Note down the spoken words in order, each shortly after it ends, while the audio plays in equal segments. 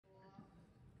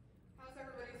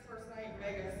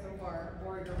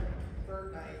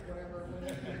nerd night, whatever.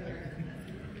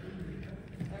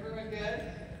 Everyone good?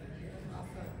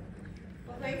 Awesome.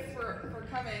 Well, thanks for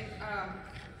coming.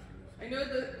 I know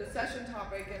the session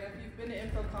topic, and if you've been to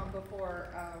InfoComm before,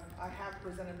 I have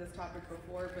presented this topic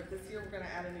before, but this year we're going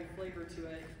to add a new flavor to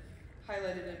it,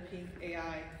 highlighted in pink,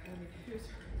 AI. Has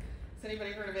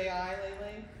anybody heard of AI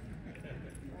lately?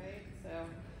 Right? So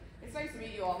it's nice to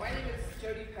meet you all. My name is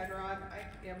Jodie Penrod.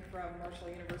 I am from Marshall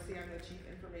University. I'm the Chief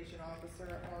Information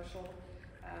Officer at Marshall.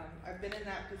 I've been in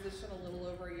that position a little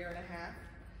over a year and a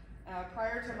half.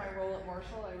 Prior to my role at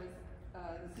Marshall, I was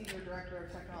the Senior Director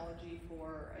of Technology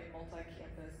for a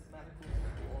multi-campus medical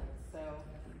school. So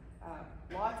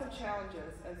lots of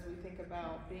challenges as we think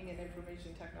about being in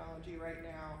information technology right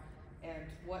now and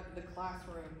what the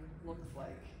classroom looks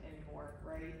like anymore,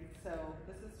 right? So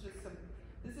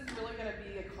this is really going to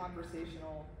be a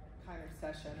conversational kind of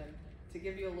session, and to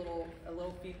give you a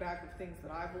little feedback of things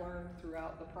that I've learned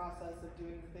throughout the process of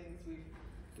doing things. We've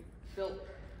built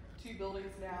 2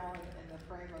 buildings now in the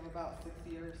frame of about 6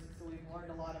 years, so we've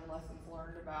learned a lot of lessons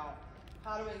learned about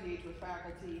how to engage with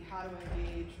faculty, how to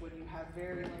engage when you have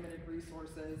very limited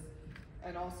resources,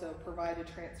 and also provide a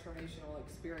transformational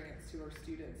experience to our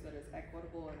students that is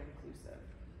equitable and inclusive.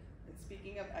 And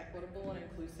speaking of equitable and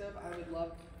inclusive, I would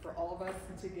love for all of us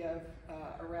to give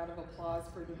a round of applause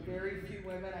for the very few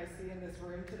women I see in this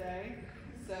room today.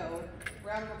 So,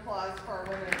 round of applause for our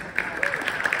women in technology.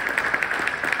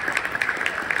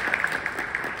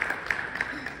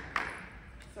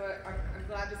 So I'm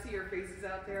glad to see your faces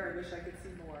out there. I wish I could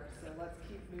see more. So let's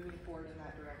keep moving forward in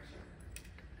that direction.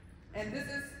 And this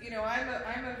is,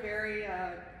 I'm a very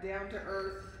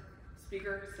down-to-earth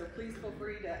speaker, so please feel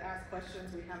free to ask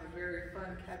questions. We have a very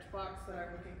fun catch box that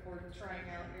I'm looking forward to trying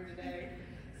out here today.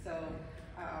 So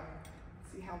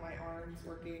see how my arm's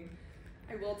working.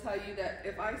 I will tell you that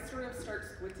if I sort of start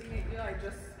squinting at you, I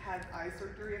just had eye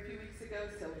surgery a few weeks ago,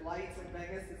 so lights in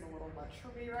Vegas is a little much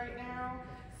for me right now.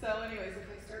 So anyways, if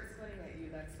I start squinting at you,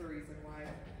 that's the reason why.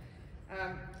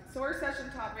 So our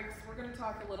session topics, we're going to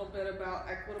talk a little bit about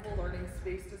equitable learning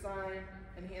space design,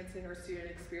 enhancing our student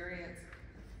experience,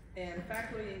 and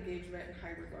faculty engagement and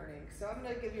hybrid learning. So I'm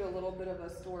going to give you a little bit of a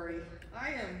story.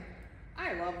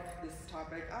 I love this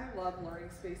topic. I love learning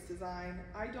space design.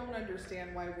 I don't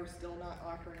understand why we're still not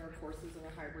offering our courses in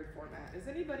a hybrid format. Is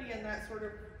anybody in that sort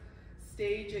of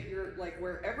stage at your, like,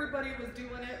 where everybody was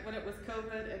doing it when it was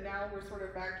COVID, and now we're sort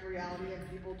of back to reality and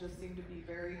people just seem to be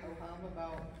very ho-hum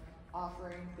about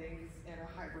offering things in a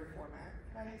hybrid format?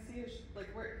 And I see if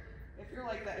you're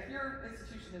like that, if your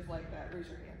institution is like that, raise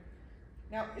your hand.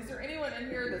 Now, is there anyone in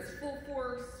here that's full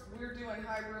force, we're doing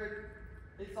hybrid,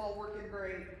 it's all working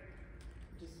great?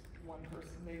 Just one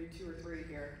person, maybe 2 or 3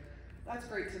 here. That's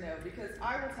great to know, because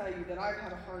I will tell you that I've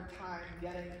had a hard time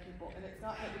getting people, and it's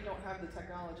not that we don't have the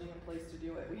technology in place to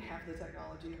do it. We have the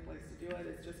technology in place to do it.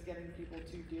 It's just getting people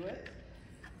to do it.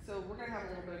 So we're going to have a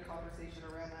little bit of conversation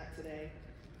around that today.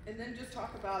 And then just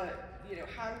talk about it,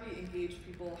 how do we engage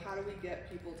people? How do we get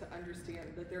people to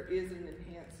understand that there is an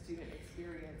enhanced student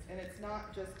experience? And it's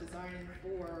not just designing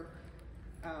for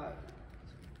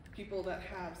people that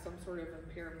have some sort of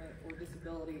impairment or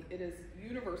disability. It is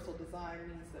universal design,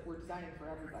 means that we're designing for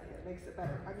everybody. It makes it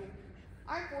better. I mean,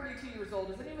 I'm 42 years old.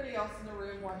 Does anybody else in the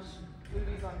room watch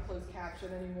movies on closed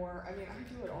caption anymore? I mean, I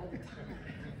do it all the time.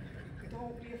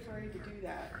 Don't be afraid to do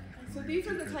that. So these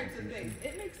are the types of things.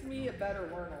 It makes me a better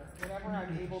learner whenever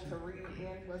I'm able to read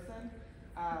and listen.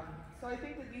 So I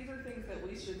think that these are things that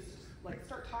we should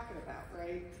start talking about,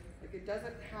 right? Like, it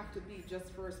doesn't have to be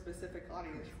just for a specific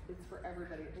audience. It's for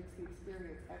everybody. It makes the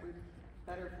experience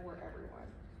better for everyone.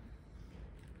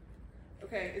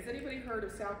 Okay, has anybody heard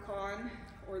of Sal Khan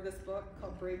or this book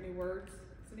called Brave New Words?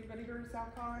 Has anybody heard of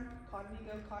Sal Khan?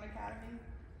 Conmigo, Khan Academy?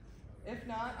 If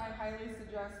not, I highly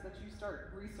suggest that you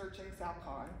start researching Sal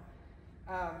Khan.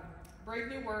 Brave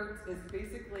New Words is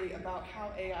basically about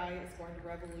how AI is going to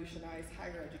revolutionize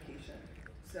higher education.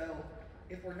 So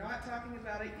if we're not talking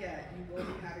about it yet, you will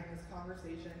be having this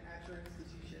conversation at your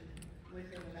institution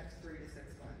within the next 3 to 6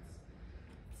 months.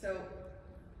 So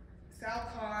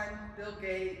Sal Khan, Bill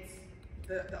Gates,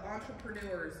 the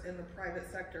entrepreneurs in the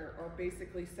private sector are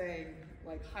basically saying,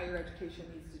 like, higher education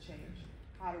needs to change.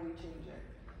 How do we change it?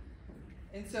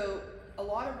 And so a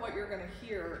lot of what you're going to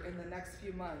hear in the next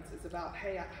few months is about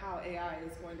how AI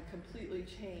is going to completely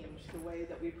change the way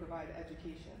that we provide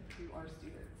education to our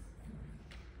students.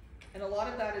 And a lot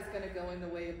of that is going to go in the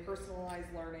way of personalized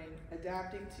learning,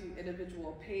 adapting to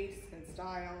individual pace and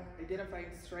style, identifying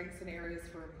strengths and areas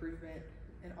for improvement,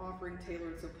 and offering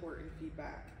tailored support and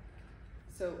feedback.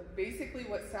 So basically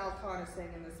what Sal Khan is saying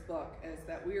in this book is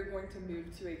that we are going to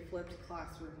move to a flipped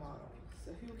classroom model.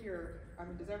 So who here, I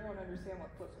mean, does everyone understand what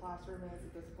flipped classroom is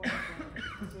at this point?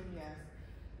 I assume yes.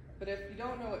 But if you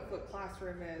don't know what flipped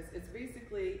classroom is, it's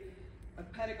basically a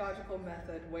pedagogical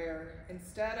method where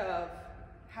instead of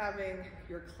having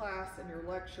your class and your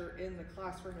lecture in the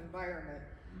classroom environment,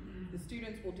 the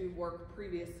students will do work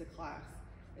previous to class.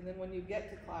 And then when you get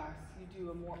to class, you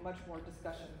do a much more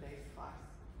discussion-based class.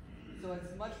 So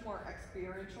it's much more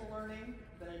experiential learning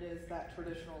than it is that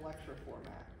traditional lecture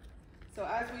format. So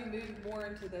as we move more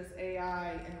into this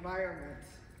AI environment,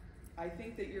 I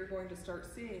think that you're going to start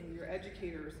seeing your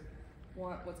educators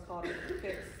want what's called a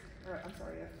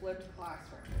flipped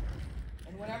classroom.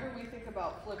 And whenever we think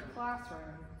about flipped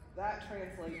classroom, that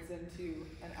translates into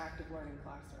an active learning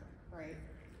classroom, right?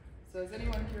 So has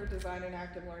anyone here designed an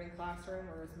active learning classroom,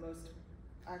 or is most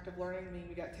active learning mean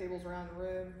you got tables around the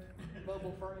room,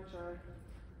 mobile furniture,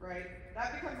 right?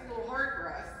 That becomes a little hard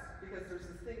for us because there's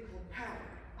this thing called power.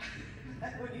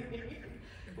 That's what you need.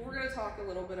 But we're going to talk a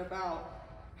little bit about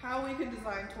how we can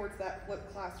design towards that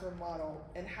flipped classroom model,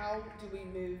 and how do we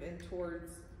move in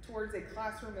towards a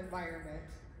classroom environment,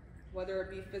 whether it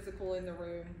be physical in the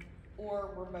room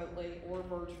or remotely or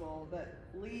virtual, that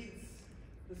leads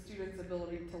the student's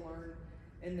ability to learn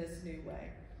in this new way.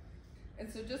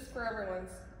 And so just for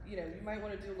everyone's, you might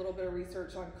want to do a little bit of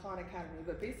research on Khan Academy,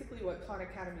 but basically what Khan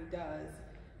Academy does,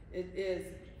 it is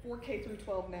for K through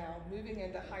 12 now, moving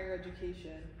into higher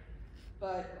education,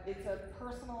 but it's a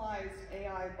personalized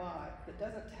AI bot that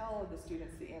doesn't tell the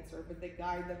students the answer, but they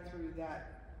guide them through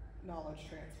that knowledge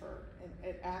transfer, and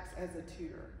it acts as a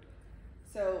tutor.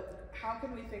 So how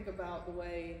can we think about the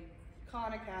way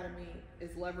Khan Academy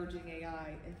is leveraging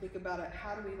AI, and think about it,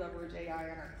 how do we leverage AI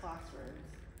in our classrooms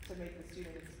to make the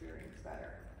student experience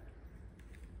better?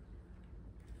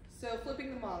 So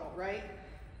flipping the model, right?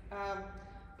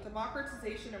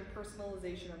 Democratization and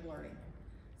personalization of learning.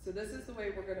 So this is the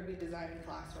way we're going to be designing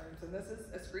classrooms, and this is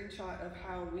a screenshot of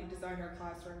how we designed our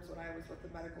classrooms when I was with the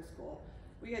medical school.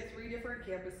 We had 3 different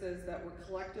campuses that were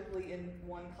collectively in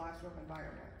one classroom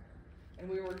environment, and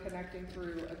we were connecting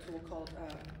through a tool called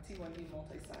T1D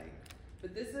multi-site.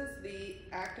 But this is the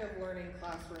active learning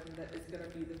classroom that is going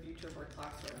to be the future of our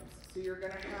classrooms. So you're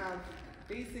going to have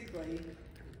basically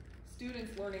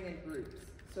students learning in groups.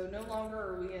 So no longer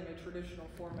are we in a traditional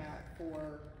format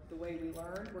for the way we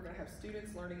learn. We're going to have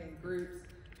students learning in groups,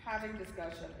 having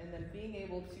discussion, and then being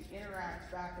able to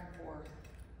interact back and forth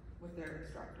with their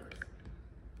instructors.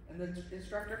 And the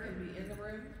instructor can be in the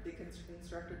room, the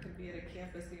instructor can be at a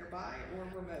campus nearby or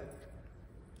remote.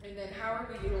 And then how are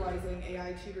we utilizing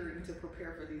AI tutoring to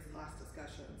prepare for these class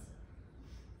discussions?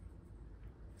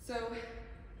 So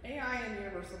AI and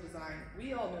universal design,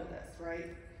 we all know this, right?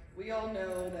 We all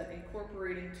know that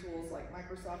incorporating tools like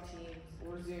Microsoft Teams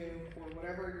or Zoom or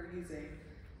whatever you're using,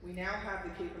 we now have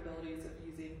the capabilities of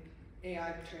using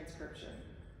AI transcription.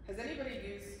 Has anybody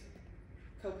used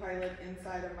Copilot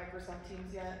inside of Microsoft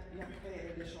Teams yet? You have to pay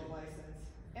an additional license.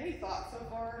 Any thoughts so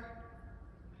far?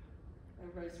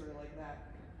 Everybody's sort of like that.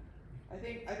 I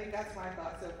think that's my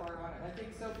thought so far on it. I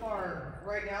think so far,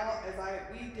 right now,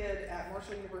 we did at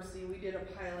Marshall University, we did a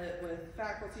pilot with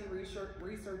faculty,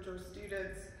 researchers,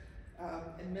 students,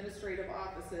 administrative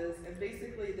offices, and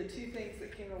basically the 2 things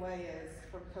that came away is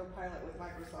from Copilot with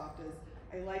Microsoft is,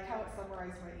 I like how it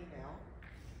summarized my email.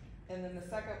 And then the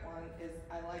second one is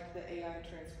I like the AI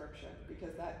transcription,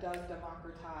 because that does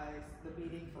democratize the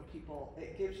meeting for people.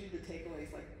 It gives you the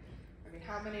takeaways. Like, I mean,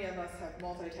 how many of us have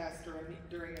multitasked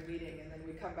during a meeting and then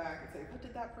we come back and say, what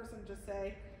did that person just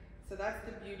say? So that's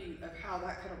the beauty of how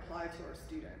that can apply to our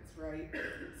students, right?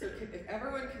 So if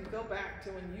everyone can go back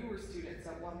to when you were students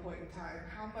at one point in time,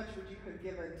 how much would you have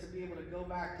given to be able to go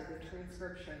back to the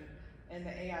transcription and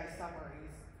the AI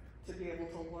summaries to be able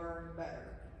to learn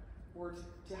better, or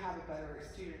to have a better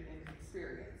student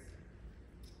experience?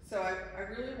 So I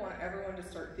really want everyone to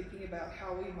start thinking about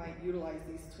how we might utilize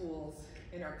these tools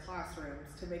in our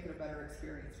classrooms to make it a better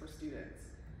experience for students.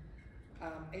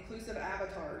 Inclusive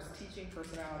avatars, teaching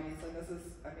personalities, and this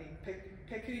is, I mean,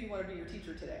 pick who you want to be your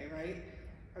teacher today, right?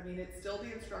 I mean, it's still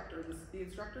the instructor. The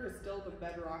instructor is still the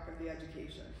bedrock of the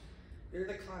education. They're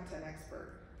the content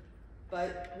expert.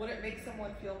 But would it make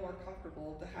someone feel more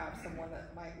comfortable to have someone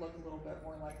that might look a little bit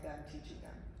more like them teaching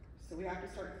them? So we have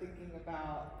to start thinking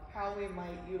about how we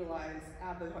might utilize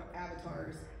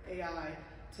avatars, AI,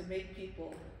 to make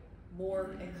people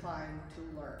more inclined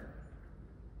to learn.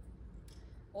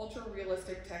 Ultra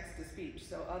realistic text to speech.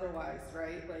 So otherwise,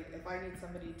 right? Like if I need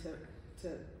somebody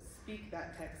to speak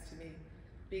that text to me,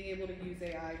 being able to use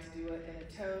AI to do it in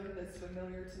a tone that's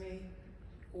familiar to me,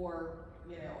 or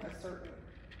a certain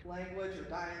language or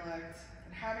dialect,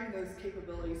 and having those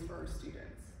capabilities for our students.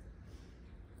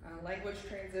 Language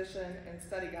transition and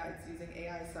study guides using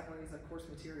AI summaries of course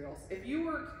materials. If you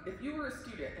were a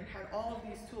student and had all of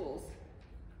these tools,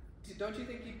 don't you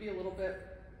think you'd be a little bit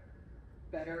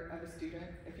better of a student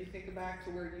if you think back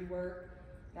to where you were?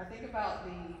 Now think about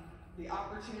the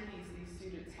opportunities these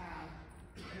students have.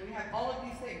 And we have all of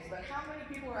these things, but how many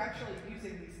people are actually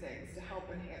using these things to help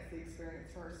enhance the experience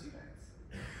for our students?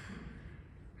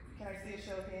 Can I see a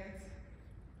show of hands?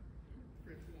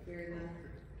 Very little.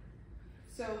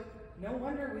 So no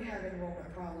wonder we have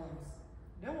enrollment problems.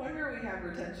 No wonder we have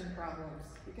retention problems,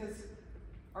 because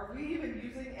are we even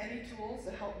using any tools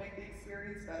to help make the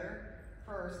experience better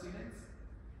for our students?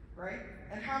 Right?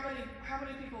 And how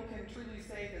many people can truly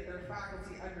say that their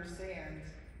faculty understand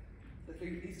that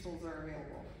these tools are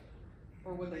available?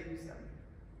 Or would they use them?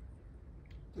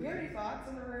 Do we have any thoughts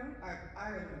in the room?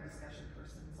 I'm a discussion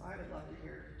person, so I would love to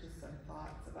hear just some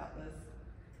thoughts about this.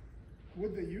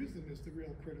 Would they use them is the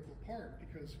real critical part,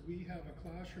 because we have a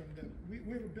classroom that,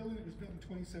 we have a building that was built in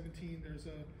 2017. There's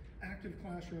a active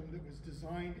classroom that was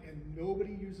designed and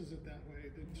nobody uses it that way.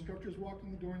 The instructors walked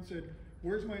in the door and said,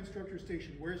 where's my instructor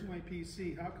station? Where's my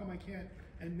PC? How come I can't?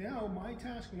 And now my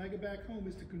task when I get back home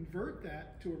is to convert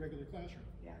that to a regular classroom.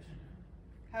 Yeah.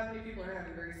 How many people are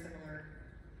having very similar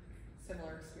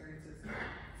experiences?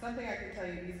 Something I can tell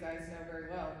you these guys know very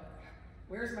well.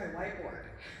 Where's my whiteboard?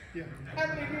 Yeah. How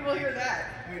many people hear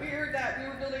that? We heard that. We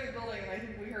were building a building, and I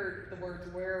think we heard the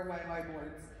words, where are my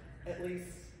whiteboards? At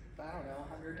least, I don't know,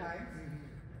 100 times.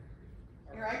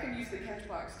 Mm-hmm. Here, I can use the catch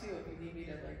box too if you need me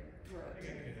to throw it. I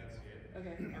think I can enunciate.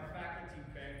 Okay. Our faculty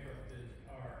bankrupted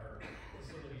our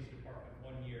facilities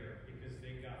department 1 year because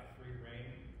they got free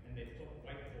reign and they put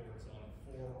whiteboards on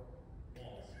 4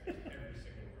 walls in every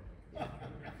single room.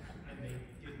 And they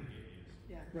didn't get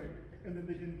used. Yeah. Right. And then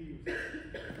they didn't get used.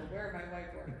 So where are my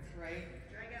whiteboards, right?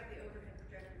 Drag out the overhead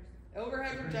projectors.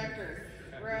 Overhead projectors,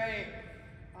 right.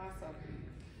 Awesome.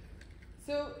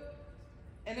 So,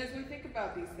 and as we think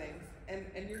about these things, and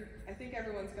I think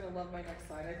everyone's going to love my next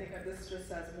slide. I think this just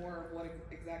says more of what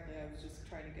exactly I was just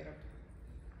trying to get up.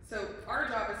 So our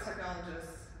job as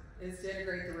technologists is to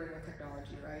integrate the room with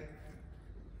technology, right?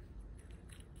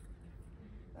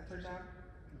 That's our job?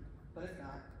 But it's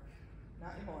not.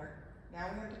 Not anymore. Now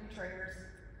we have to be trainers.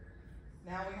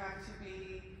 Now we have to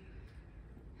be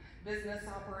business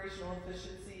operational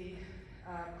efficiency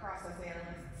process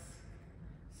analysts.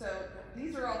 So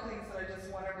these are all things that I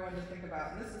just want everyone to think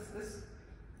about. And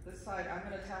this slide, I'm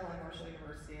going to tell on Marshall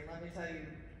University, and let me tell you,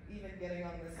 even getting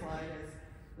on this slide is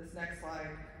this next slide.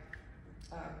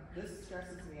 This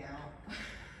stresses me out.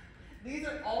 These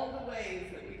are all the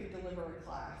ways that we can deliver a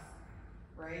class,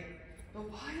 right? But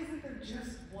why isn't there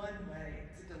just one way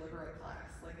to deliver a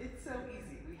class? Like, it's so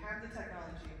easy. We have the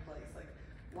technology in place. Like,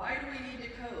 why do we need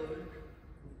to code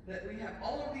that we have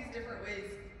all of these different ways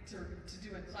to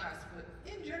do a class? But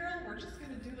in general, we're just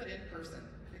going to do it in person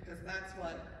because that's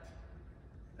what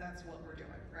we're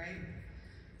doing, right?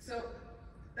 So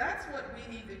that's what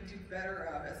we need to do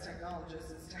better of as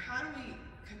technologists, is to how do we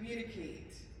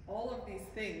communicate all of these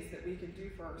things that we can do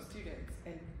for our students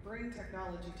and bring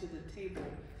technology to the table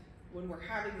when we're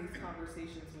having these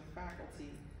conversations with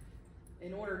faculty,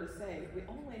 in order to say, we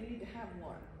only need to have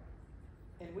one.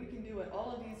 And we can do it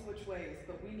all of these which ways,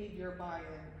 but we need your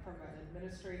buy-in from an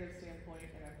administrative standpoint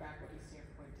and a faculty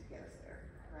standpoint to get us there,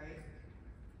 right?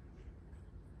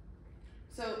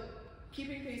 So,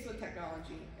 keeping pace with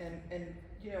technology, and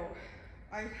you know,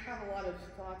 I have a lot of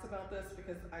thoughts about this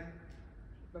because I,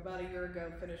 about a year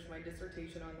ago, finished my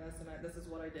dissertation on this, and this is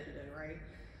what I did it in, right?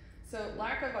 So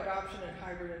lack of adoption in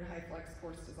hybrid and high flex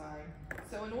course design.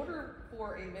 So in order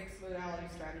for a mixed modality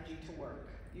strategy to work,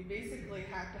 you basically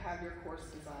have to have your course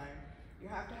design, you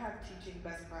have to have teaching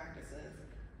best practices,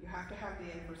 you have to have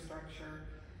the infrastructure,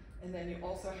 and then you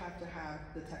also have to have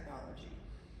the technology.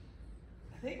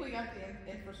 I think we got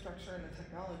the infrastructure and the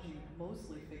technology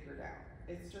mostly figured out.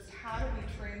 It's just how do we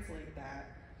translate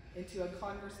that into a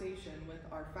conversation with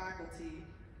our faculty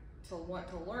to want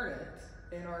to learn it,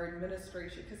 in our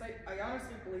administration, because I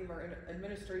honestly believe our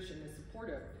administration is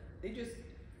supportive. They just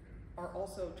are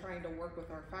also trying to work with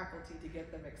our faculty to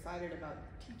get them excited about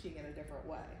teaching in a different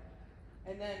way.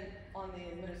 And then on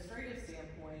the administrative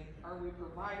standpoint, are we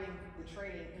providing the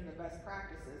training and the best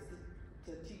practices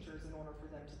to teachers in order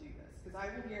for them to do this? Because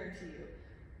I will guarantee you,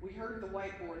 we heard the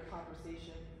whiteboard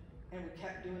conversation and we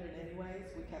kept doing it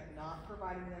anyways. We kept not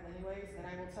providing them anyways. And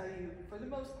I will tell you, for the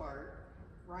most part,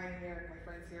 Ryan and Eric, my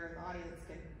friends here in the audience,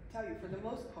 can tell you, for the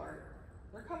most part,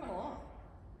 they're coming along.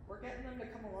 We're getting them to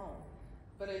come along.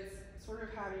 But it's sort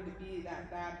of having to be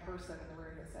that bad person in the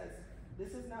room that says,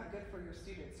 this is not good for your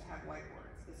students to have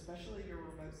whiteboards, especially your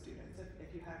remote students, if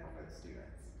you have remote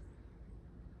students.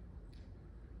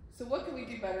 So what can we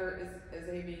do better as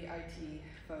AV IT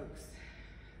folks?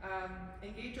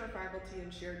 Engage our faculty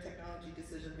in shared technology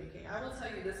decision making. I will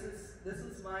tell you, this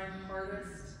is my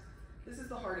hardest, this is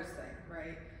the hardest thing,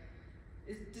 right?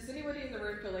 Does anybody in the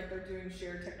room feel like they're doing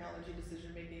shared technology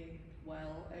decision making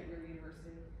well at your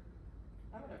university?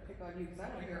 I'm gonna pick on you because I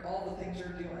want to hear all the things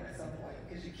you're doing at some point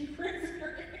because you keep raising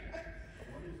your hand.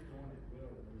 What is doing it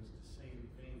well when it's the same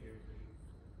thing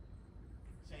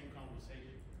same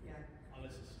conversation? Yeah.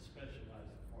 Unless it's a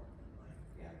specialized department like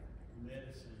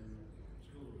medicine,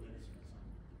 school of medicine or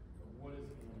something. But what is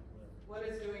doing it well? What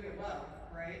is doing it well,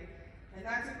 right? And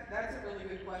that's a really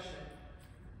good question.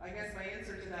 I guess my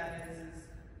answer to that is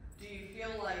do you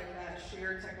feel like that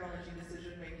shared technology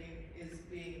decision making is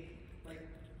being like,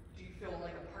 do you feel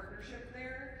like a partnership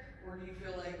there, or do you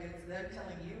feel like it's them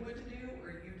telling you what to do,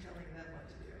 or you telling them what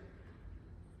to do?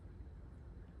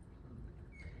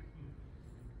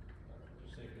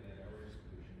 Just thinking at our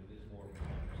institution, it is more of a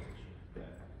conversation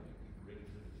that we bring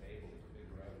to the table to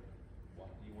figure out what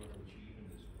do you want to achieve in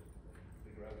this work,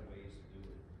 figure out ways to do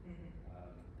it.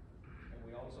 And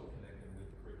we also connect them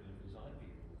with curriculum design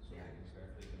people, so they can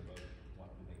start thinking about what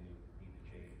do they need to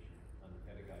change on the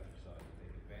pedagogy side to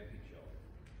take advantage of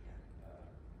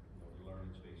the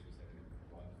learning spaces that we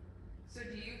provide. So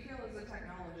do you feel as a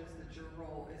technologist that your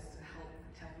role is to help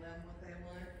tell them what they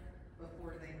want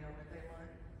before they know what they want?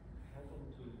 Help them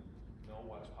to know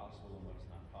what's possible and what's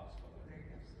not possible. There you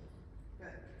go.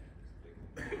 Good.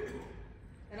 Big.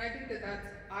 And I think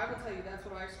I will tell you, that's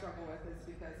what I struggle with, is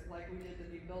because like we did the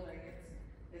new building,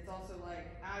 it's also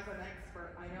like, as an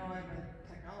expert, I know I'm a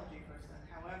technology person,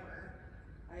 however,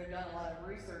 I have done a lot of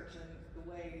research in the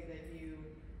way that you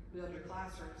build your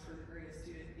classrooms for the greatest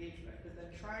student engagement, but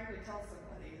then trying to tell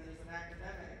somebody that is an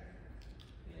academic,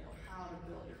 how to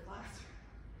build your classroom,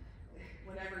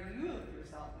 whenever you have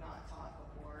yourself not taught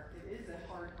before, it is a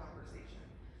hard conversation.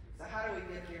 So how do we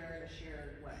get there in a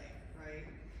shared way, right?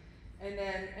 And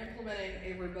then implementing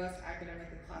a robust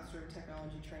academic and classroom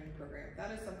technology training program.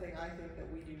 That is something I think that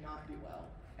we do not do well.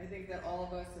 I think that all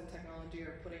of us in technology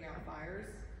are putting out fires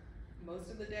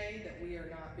most of the day, that we are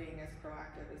not being as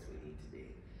proactive as we need to be.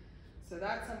 So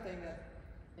that's something that,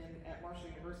 at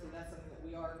Marshall University, that's something that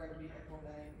we are going to be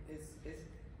implementing, is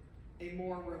a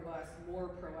more robust, more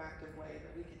proactive way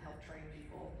that we can help train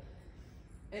people.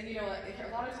 And a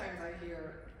lot of times I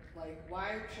hear, like,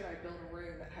 why should I build a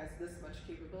room that has this much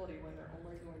capability when they're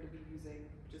only going to be using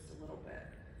just a little bit?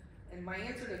 And my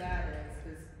answer to that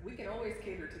is we can always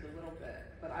cater to the little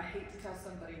bit, but I hate to tell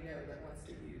somebody no that wants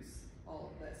to use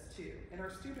all of this too. And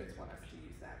our students want us to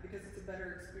use that because it's a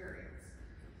better experience.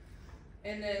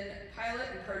 And then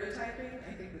pilot and prototyping,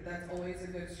 I think that that's always a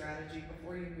good strategy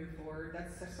before you move forward.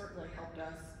 That's certainly helped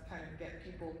us kind of get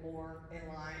people more in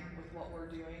line with what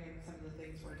we're doing and some of the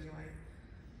things we're doing.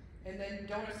 And then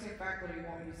don't assume faculty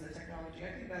won't use the technology.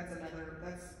 I think that's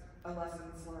a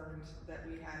lessons learned that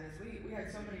we had, is we had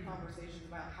so many conversations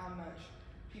about how much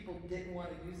people didn't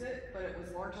want to use it, but it was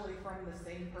largely from the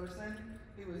same person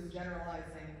who was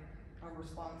generalizing a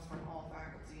response from all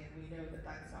faculty, and we know that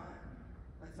that's not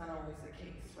always the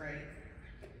case, right?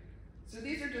 So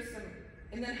these are just some,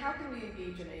 and then how can we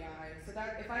engage in AI? So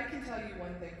that, if I can tell you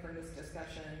one thing from this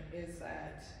discussion, is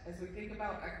that as we think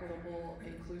about equitable,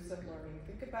 inclusive learning,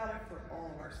 think about it for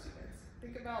all of our students.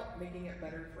 Think about making it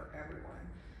better for everyone.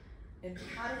 And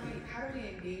how do we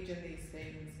engage in these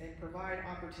things and provide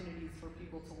opportunities for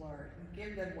people to learn and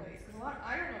give them ways? Because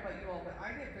I don't know about you all, but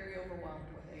I get very overwhelmed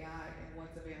with AI and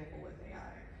what's available with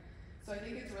AI. So I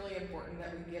think it's really important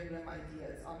that we give them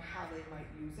ideas on how they might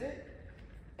use it,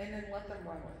 and then let them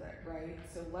run with it, right?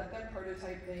 So let them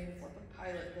prototype things, let them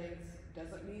pilot things.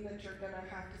 Doesn't mean that you're gonna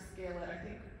have to scale it. I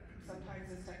think sometimes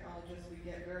as technologists we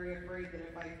get very afraid that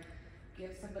if I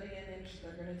give somebody an inch,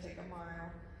 they're gonna take a mile.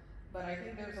 But I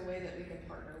think there's a way that we can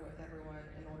partner with everyone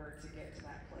in order to get to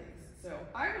that place. So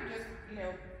I would just,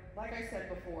 like I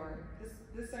said before,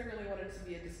 this I really wanted to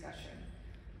be a discussion.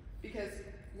 Because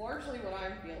largely what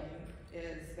I'm feeling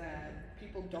is that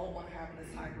people don't want to have this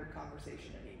hybrid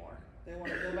conversation anymore. They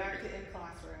want to go back to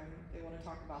in-classroom, they want to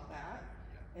talk about that,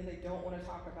 and they don't want to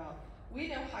talk about, we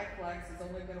know HighFlex is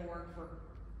only going to work for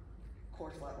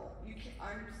course level.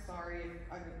 I'm sorry,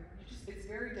 it's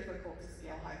very difficult to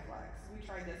scale HighFlex. We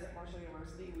tried this at Marshall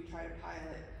University, we tried a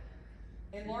pilot,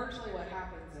 and largely what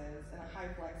happens is, in a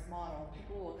HighFlex model,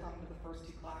 people will come to the first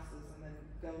two classes and then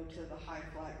go to the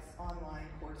HighFlex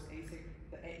online course,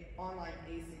 online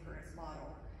asynchronous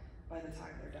model by the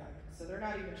time they're done. So they're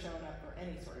not even showing up for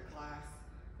any sort of class,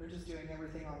 they're just doing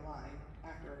everything online.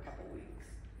 after a couple weeks.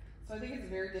 So I think it's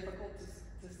very difficult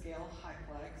to scale high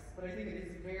flex, but I think it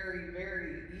is very,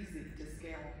 very easy to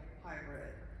scale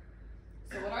hybrid.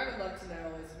 So what I would love to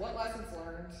know is what lessons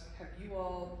learned have you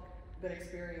all been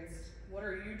experienced? What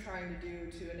are you trying to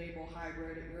do to enable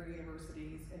hybrid at your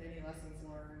universities, and any lessons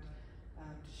learned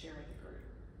to share with the group?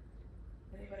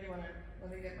 Anybody want to, let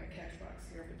me get my catch box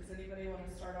here, but does anybody want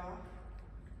to start off?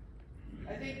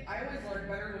 I think I always learn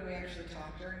better when we actually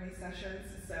talk during these sessions,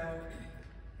 so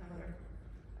I'm gonna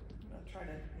try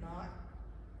to not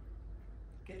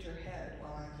get your head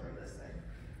while I throw this thing.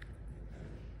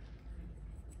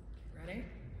 Ready?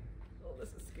 Oh,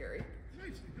 this is scary.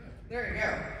 Nice. There you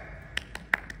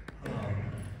go.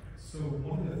 So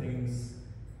one of the things,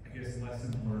 I guess,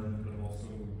 lesson learned, but also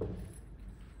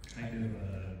kind of a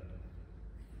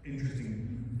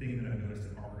interesting thing that I've noticed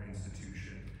at our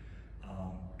institution,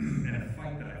 and a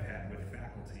fight that I've had with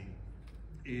faculty,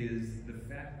 is the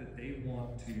fact that they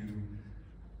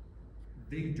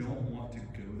don't want to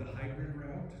go the hybrid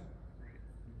route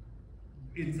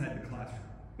inside the classroom.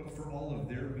 But for all of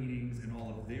their meetings and all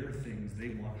of their things, they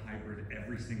want hybrid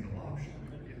every single option.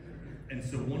 And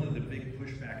so one of the big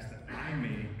pushbacks that I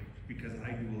make, because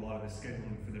I do a lot of the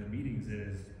scheduling for their meetings,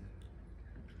 is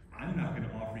I'm not going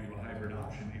to offer you a hybrid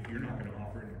option if you're not going to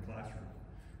offer it in your classroom.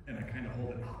 And I kind of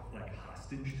hold it like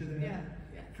hostage to them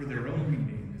for their own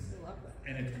meetings. I love that.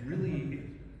 And it's really,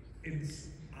 it's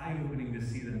eye-opening to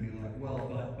see them be like, well,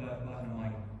 but, and I'm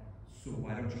like, so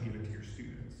why don't you give it to your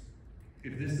students?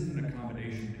 If this is an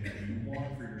accommodation that you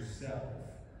want for yourself,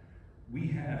 we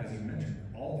have, as you mentioned,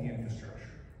 all the infrastructure.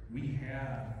 We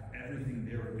have everything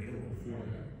there available for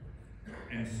them.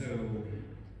 And so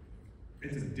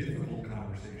it's a difficult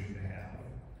conversation to have.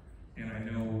 And I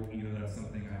know, that's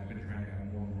something I've been trying to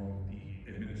have more and more with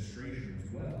the administration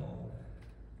as well.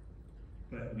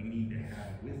 But we need to have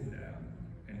it with them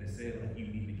and to say, like, you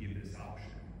need to give this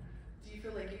option. Do you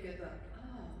feel like you get the,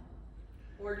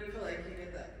 oh, or do you feel like you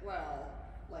get the, well,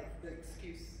 like the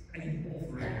excuse? I think both,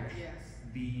 right? Yes.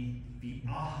 The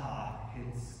aha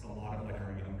hits a lot of like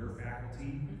our younger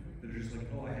faculty that are just like,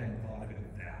 oh, I hadn't thought of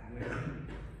it that way.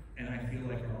 And I feel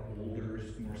like our older,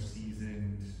 more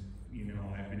seasoned,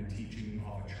 I've been teaching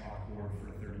off a chalkboard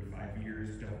for 35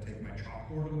 years, don't take my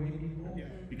chalkboard away, people,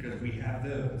 because we have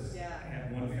those. Yeah. I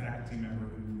had one faculty member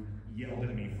who yelled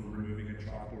at me for removing a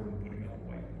chalkboard and putting up a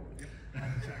whiteboard.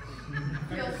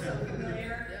 Feels so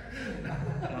familiar.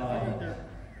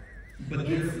 But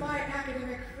it's my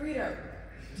academic freedom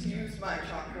to use my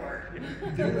chalkboard.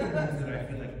 They're the ones that I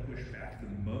feel like push back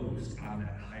the most on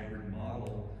that hybrid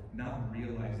model, not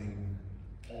realizing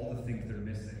all the things they're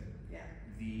missing. Yeah.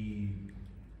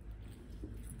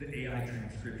 The AI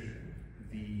transcription,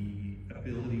 the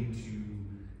ability to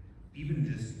even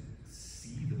just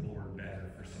see the board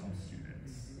better for some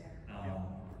students.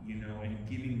 And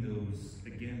giving those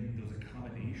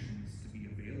accommodations to be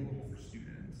available for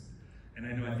students. And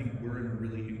I think we're in a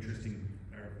really interesting,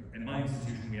 in my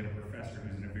institution we have a professor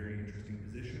who's in a very interesting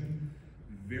position,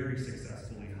 very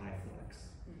successfully high flex.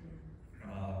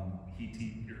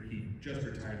 He just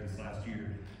retired this last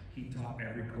year. He taught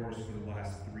every course for the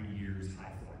last 3 years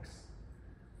high flex.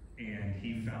 And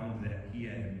he found that he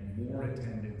had more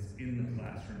attendance in the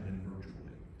classroom than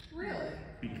virtually. Really?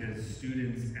 Because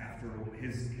students, after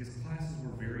his classes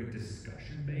were very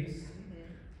discussion based,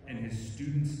 and his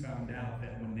students found out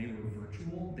that when they were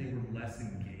virtual, they were less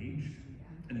engaged,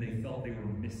 and they felt they were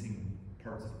missing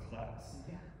parts of class.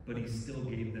 But he still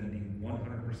gave them the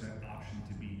 100% option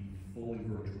to be fully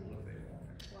virtual if they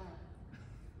wanted. Wow.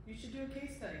 You should do a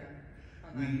case study on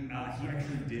that. He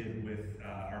actually did with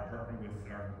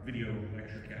our video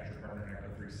lecture capture partner,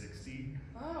 Echo 360.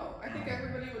 Oh, I think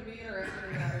everybody would be interested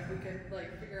in that if we could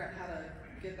figure out how to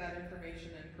get that information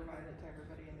and provide it to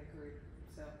everybody in the group.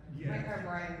 So might have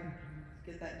Ryan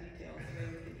get that detail, so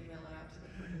maybe we can email it out to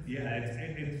them. Yeah,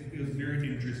 it was very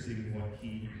interesting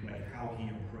how he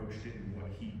approached it and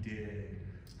what he did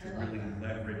to really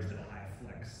leverage the high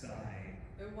flex side.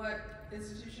 And what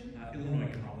institution?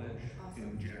 Illinois College Awesome.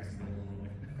 in Jacksonville,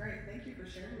 Illinois. Great, thank you for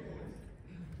sharing that.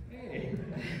 Hey.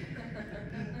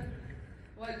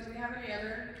 What, do we have right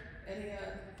there,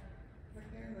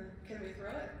 can we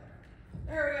throw it?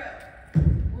 There we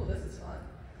go. Ooh, this is fun.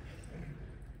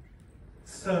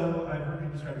 So I've heard you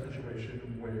describe a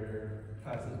situation where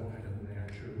classes will kind of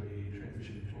naturally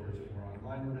transition towards a more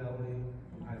online modality,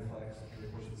 high flex, over the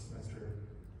course of the semester.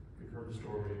 We've heard a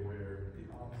story where the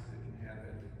opposite can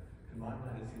happen. In my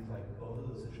mind, it seems like both of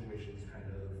those situations kind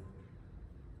of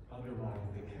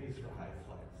undermine the case for high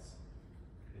flex.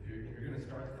 If you're going to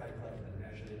start with high flex and then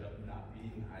actually end up not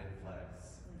being high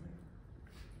flex,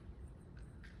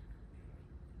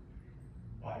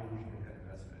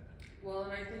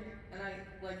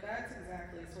 that's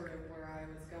exactly sort of where I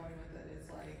was going with it. It's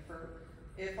like,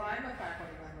 if I'm a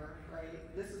faculty member, right,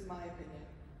 this is my opinion.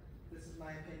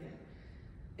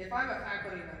 If I'm a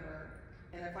faculty member,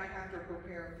 and if I have to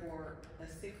prepare for a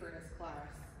synchronous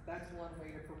class, that's one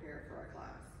way to prepare for a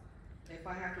class. If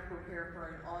I have to prepare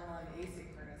for an online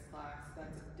asynchronous class,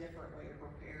 that's a different way to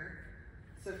prepare.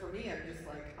 So for me, I'm just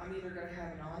like, I'm either gonna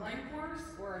have an online course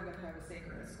or I'm gonna have a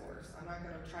synchronous course. I'm not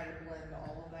gonna try to blend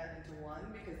all of that into one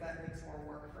because that makes more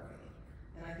work for me.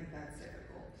 And I think that's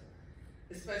difficult.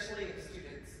 Especially if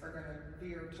students are gonna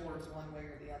veer towards one way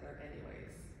or the other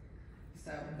anyways.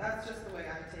 So that's just the way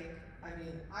I take, I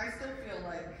mean, I still feel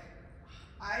like,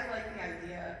 I like the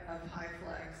idea of high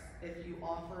flex if you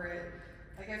offer it.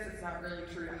 I guess it's not really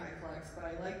true to high flex, but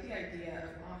I like the idea of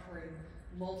offering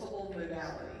multiple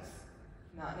modalities.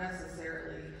 Not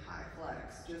necessarily high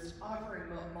flex, just offering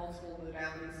multiple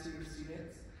modalities to your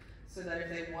students so that if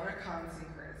they want to come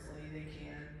synchronously, they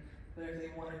can, but if they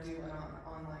want to do it on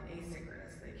online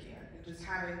asynchronous, they can. And just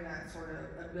having that sort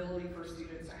of ability for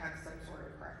students to have some sort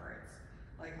of preference.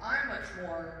 Like, I'm much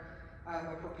more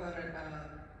a proponent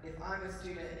of, if I'm a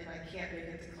student and I can't make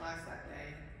it to class that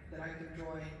day, then I can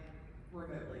join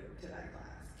remotely to that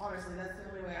class. Honestly, that's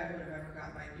the only way I would have ever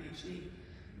got my PhD.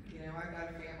 You know, I've got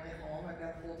a family at home, I've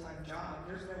got a full-time job.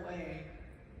 There's no way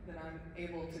that I'm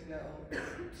able to go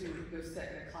sit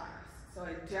in a class. So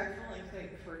I definitely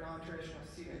think for non-traditional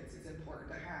students, it's important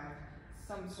to have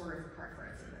some sort of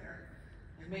preference in there.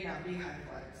 It may not be high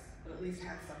flex, but at least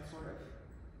have some sort of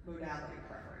modality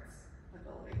preference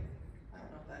ability. I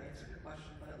don't know if that answered your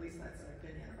question, but at least that's an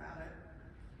opinion about it.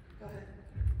 Go ahead.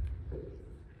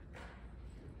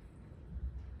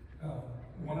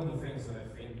 One of the things that I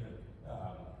think that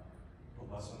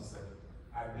the lessons that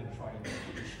I've been trying to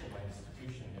teach to my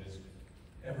institution is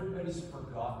everybody's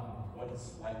forgotten what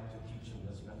it's like to teach in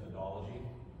this methodology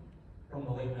from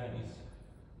the late 90s.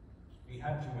 We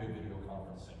had two-way video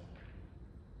conferencing.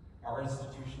 Our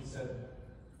institution said,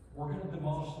 we're going to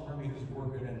demolish the room because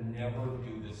we're going to never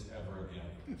do this ever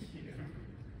again.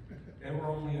 They were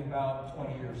only about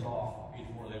 20 years off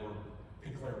before they were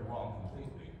declared wrong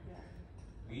completely.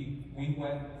 We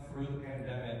went through the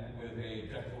pandemic with a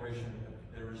declaration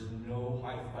that there is no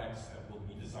high flex that will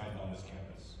be designed on this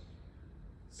campus.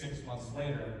 6 months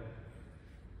later,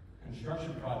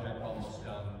 construction project almost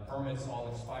done, permits all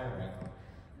expiring.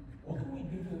 What can we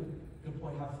do to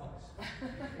deploy high flex?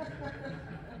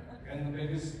 And the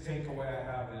biggest takeaway I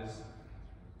have is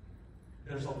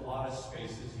there's a lot of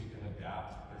spaces you can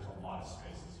adapt. There's a lot of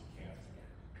spaces you can't.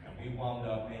 And we wound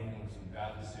up making some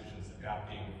bad decisions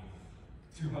adapting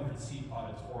 200-seat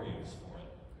auditoriums for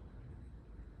it.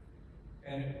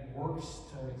 And it works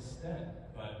to an extent,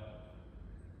 but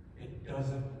it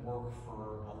doesn't work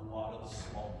for a lot of the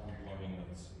small group learning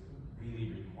that's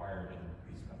really required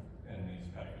in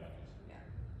these pedagogies. Yeah.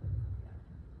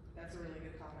 That's a really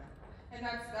good comment. And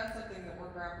that's something that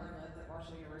we're grappling with at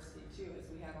Marshall University too, is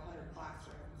we have 100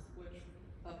 classrooms, which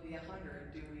of the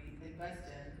 100 do we invest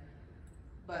in?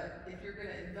 But if you're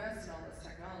gonna invest in all this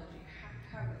technology, you have to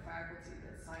have the faculty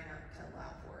that sign up to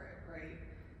allow for it, right?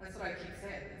 That's what I keep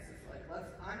saying. It's just like,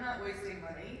 I'm not wasting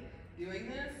money doing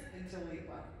this until we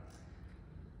have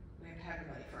to have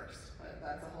the money first, but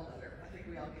that's a whole other, I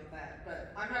think we all get that.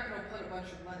 But I'm not gonna put a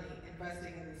bunch of money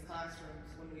investing in these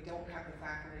classrooms when we don't have the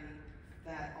faculty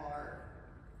that are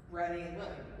ready and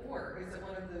willing. Or is it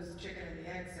one of those chicken and the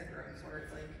egg syndromes where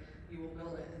it's like, you will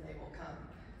build it and they will come.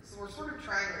 So we're sort of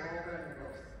trying a little bit of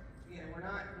both. You know, we're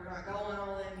not going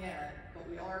all in yet, but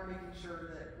we are making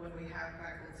sure that when we have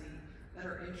faculty that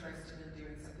are interested in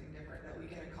doing something different, that we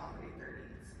can accommodate their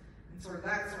needs. And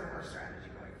that's sort of our strategy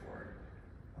going forward.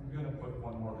 I'm going to put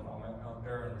one more comment out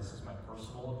there, and this is my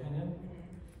personal opinion.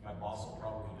 My boss will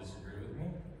probably disagree with me.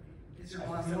 Is your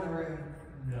boss in the room?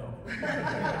 No.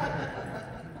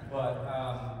 But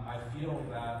I feel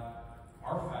that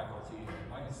our faculty at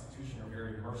my institution are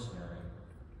very mercenary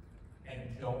and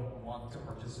don't want to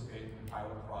participate in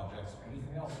pilot projects or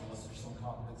anything else unless there's some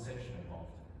compensation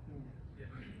involved.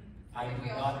 I did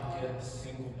not get a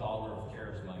single dollar of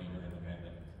CARES money during the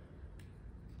pandemic.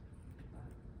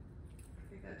 I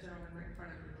think that gentleman right in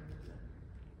front of you remembers it.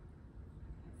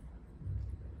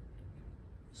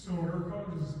 So her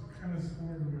college is kind of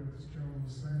similar to what this gentleman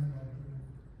was saying about the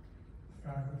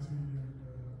faculty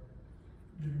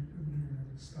and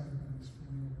giving stipends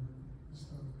for them and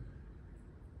stuff.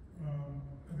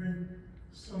 I think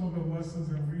some of the lessons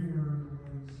that we learned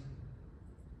was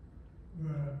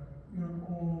that not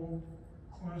all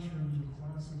classrooms or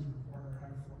classes require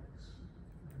high flex.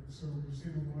 Right? So we've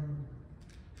seen a lot of,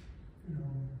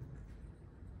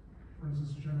 for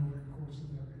instance, general ed courses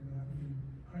that may not be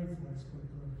high flex, but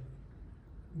the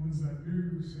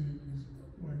we've seen is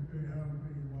like they have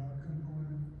a lab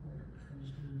component, like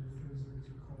chemistry or physics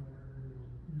or culinary or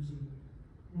music.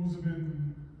 Those have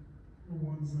been the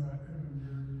ones that have been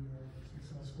very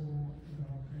successful,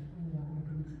 adopting, more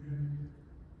open to getting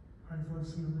high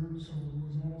flex in the room. So it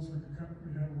was almost like we had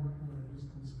to work with our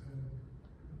distance ed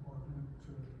department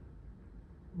to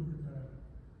look at that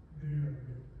data.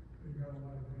 They got a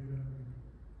lot of data and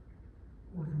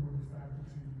working with the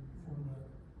faculty for that,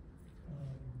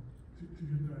 to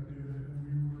get that data, and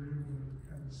we were able to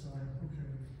kind of decide,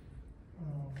 okay,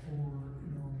 for,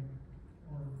 you know,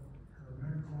 our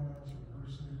paramedic class or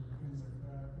nursing or things like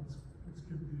that, let's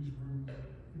get these rooms,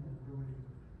 you know, really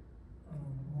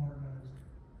modernized.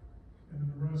 And then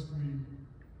the rest we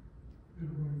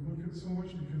didn't really look at so much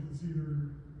because it's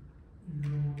either you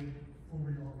go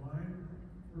fully online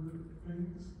for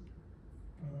things,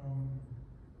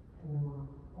 or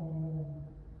all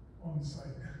on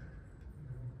site.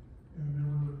 You know? And there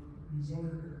were these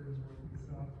other areas where we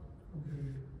thought,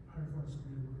 okay, high flex would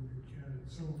be a really good candidate.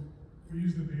 So we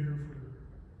used the data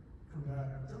for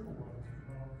that. It took a while, it took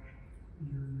about a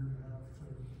year and a half to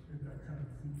get that kind of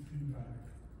feedback.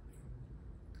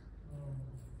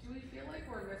 Do we feel like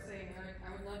we're missing, I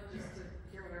would love just to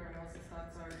hear what everyone else's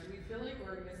thoughts are. Do we feel like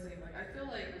we're missing, like, I feel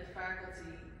like with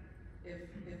faculty, if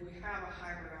we have a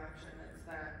hybrid option, that's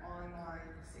that online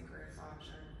synchronous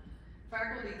option,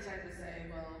 faculty tend to say,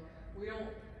 well, we don't,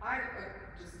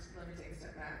 just let me take a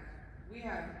step back. We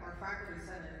have our faculty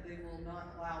senate, they will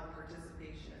not allow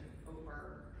participation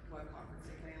over web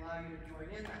conferencing. They allow you to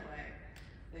join in that way.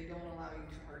 They don't allow you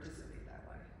to participate that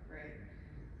way, right?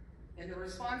 And the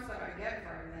response that I get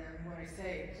from them when I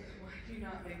say, why do you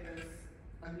not make this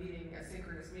a meeting, a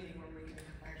synchronous meeting where we can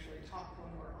actually talk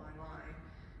when we're online,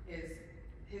 is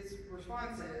his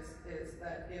response is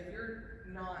that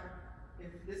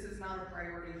if this is not a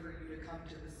priority for you to come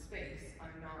to the space,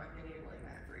 I'm not enabling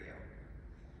that for you.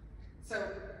 So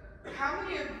how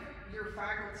many of your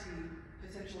faculty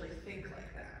potentially think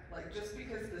like that? Like just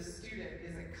because the student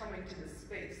isn't coming to the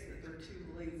space, that they're too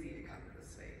lazy to come to the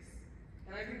space.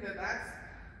 And I think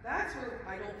that's where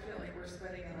I don't feel like we're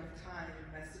spending enough time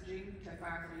messaging to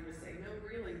faculty to say, no,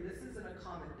 really, this is an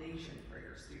accommodation for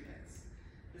your students.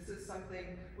 This is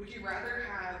something, would you rather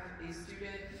have a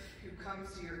student who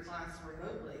comes to your class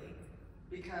remotely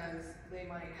because they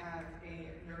might have a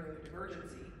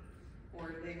neurodivergency,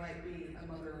 or they might be a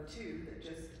mother of two that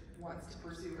just wants to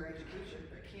pursue her education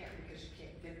but can't because she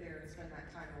can't get there and spend that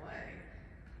time away?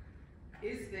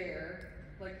 Is there,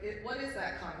 what is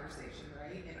that conversation,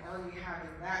 right? And are we having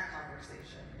that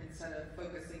conversation instead of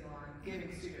focusing on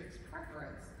giving students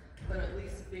preference, but at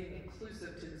least being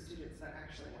inclusive to the students that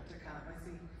actually want to come? I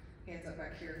see hands up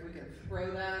back here. If we can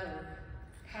throw that or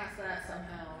pass that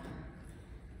somehow.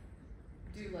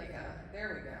 Do there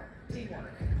we go.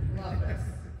 Teamwork. Love this.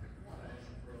 Love it.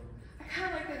 I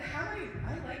kind of like that.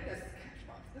 I like this catch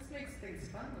box. This makes things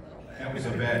fun a little bit. That was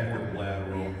a backward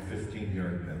lateral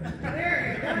 15-yard penalty. There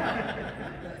you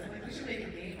go. We should make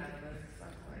a game out of this at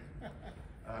some point.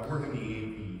 I work in the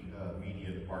AV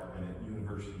media department at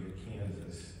University of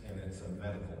Kansas, and it's a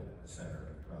medical center,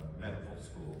 medical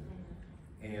school.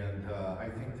 And I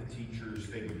think the teachers,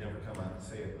 they would never come out and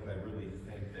say it, but I really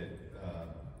think that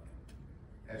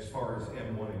as far as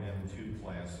M1 and M2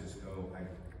 classes go,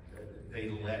 they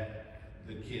let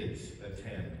the kids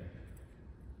attend,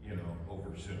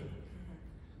 over Zoom.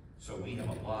 So we have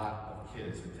a lot of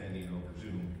kids attending over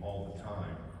Zoom all the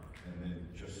time, and then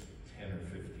just 10 or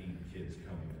 15 kids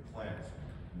coming to class.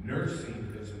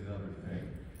 Nursing is another thing.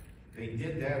 They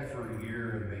did that for a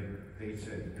year, and they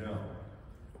said no.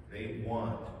 They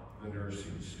want the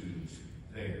nursing students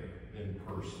there in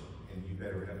person, and you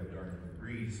better have a darn good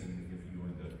reason if you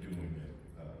end up doing it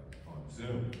on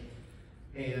Zoom.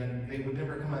 And they would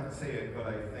never come out and say it, but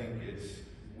I think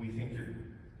we think you're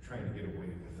trying to get away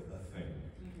with a thing.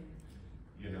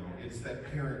 It's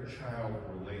that parent-child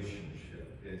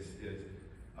relationship. It's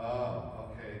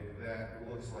okay, that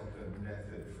looks like the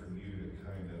method for you to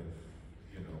kind of,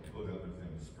 put other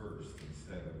things first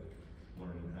instead of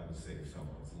learning how to save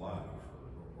someone's life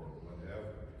or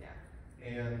whatever. Yeah.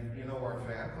 And our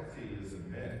faculty is a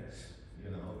mix.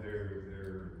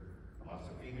 They're lots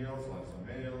of females, lots of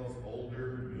males,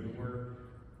 older, newer.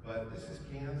 But this is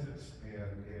Kansas,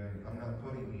 and I'm not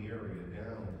putting the area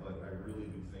down, but I really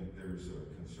do think there's a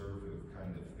conservative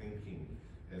kind of thinking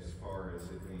as far as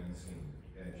advancing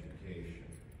education.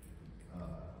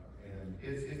 And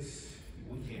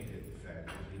we can't get the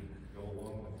faculty to go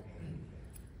along with anything.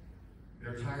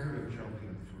 They're tired of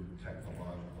jumping through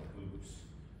technological hoops.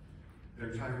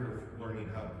 They're tired of learning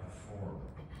how to perform.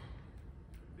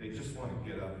 They just want to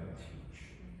get up and teach.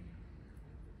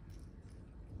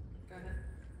 Go ahead.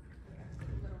 Okay.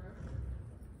 Little room.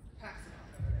 Pass it off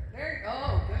over there. There you go.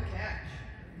 Oh, good catch.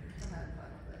 I'm having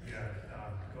fun with this. Yeah,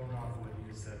 going off what you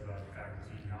just said about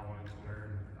faculty not wanting to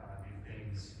learn new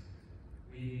things,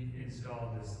 we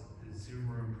installed the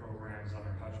Zoom room programs on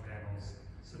our touch panels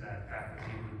so that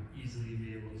faculty would easily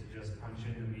be able to just punch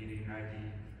in the meeting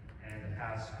ID and the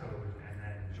passcode and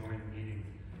then join the meeting.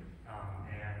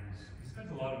 And we spent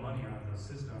a lot of money on those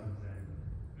systems and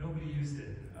nobody used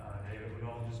it. They would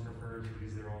all just prefer to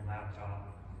use their own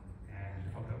laptop and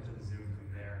hook up to the Zoom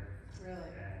from there.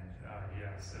 Really? And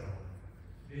yeah, so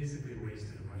basically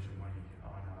wasted a bunch of money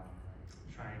on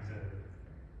trying to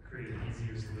create an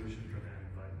easier solution for them,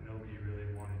 but nobody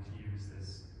really wanted to use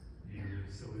this new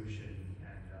solution.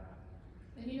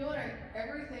 And you know what?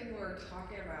 Everything we're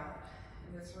talking about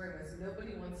in this room is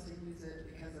nobody wants to use it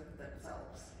because of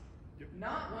themselves. Yep.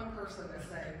 Not one person is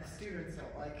saying students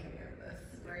don't like any of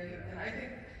this, right? And I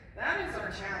think that is our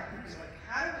challenge. Like,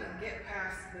 how do we get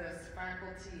past this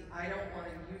faculty, I don't want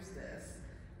to use this,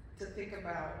 to think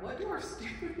about what do our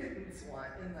students want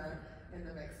in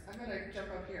the mix? I'm going to jump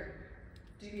up here.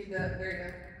 Do you need the, there you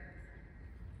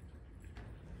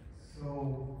go.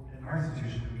 So in our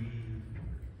institution, we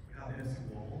have InfoComm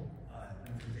Global,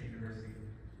 Minnesota State University.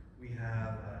 We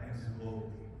have InfoComm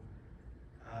Global.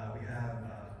 We have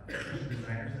instructional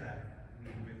designers that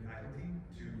meet with faculty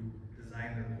to design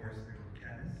their course through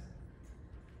Canvas,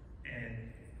 and it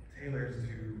tailors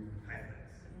to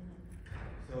hyperlinks.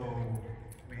 So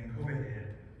when COVID hit,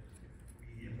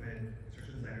 we implemented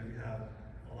instructional designers. We have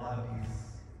a lot of these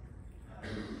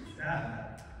staff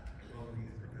that well as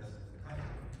these professors to talk to.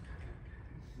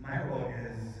 My role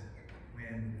is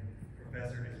when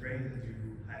professor is ready to do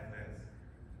hyperlinks,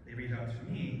 they reach out to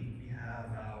me. We have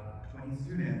about 20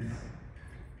 students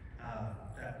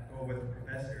that go with the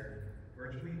professor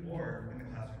virtually or in the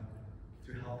classroom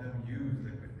to help them use the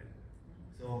equipment.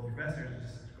 So the professors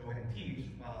just go ahead and teach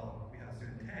while we have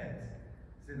student heads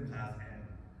sit in class and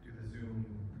do the Zoom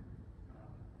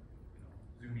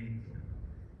Zoom meetings.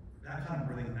 That kind of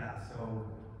really fast. So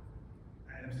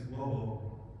at MC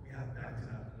Global, we have back to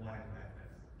that 1 in 5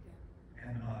 minutes. Yeah.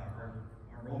 And our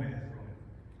enrollment is growing.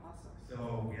 Awesome.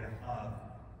 So yeah,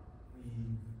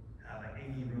 we have like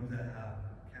 80 rooms that have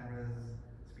cameras,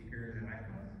 speakers, and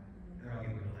microphones. And they're all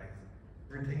getting utilized.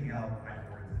 We're taking out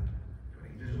whiteboards and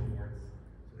putting digital boards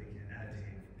so they can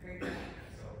annotate. Very good.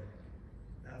 So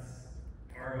that's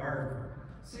our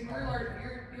So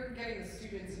you're getting the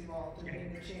students involved and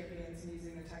being the champions and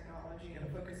using the technology and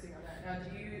focusing on that. Now,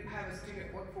 do you have a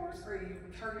student workforce, or are you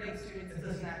targeting students in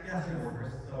that class? Student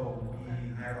workforce. So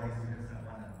we hire all these students that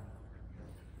want to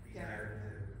be hired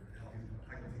to help these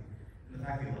faculty. And the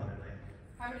faculty love it. Like,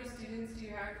 how many students do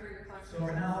you have for your class? So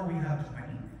right now we have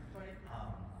 20. 20.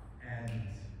 And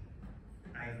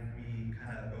we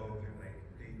kind of go through like,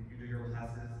 okay, you do your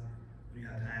classes, when you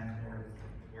have time, come over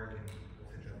to work, and we'll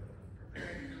set you up with a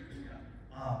professor.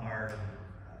 Our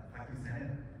faculty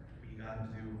senate, we got to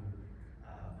do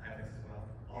hyperlinks as well.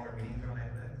 All our meetings are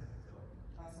hyperlinks, so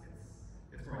awesome.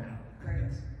 It's growing out.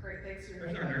 Great, thanks for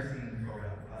your There's our nursing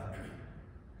program, because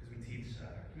we teach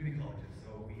community colleges,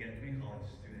 so we get community college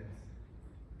students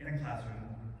in a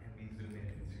classroom, and we zoom in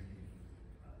into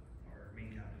our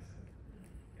main campus.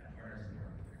 Yeah, our nursing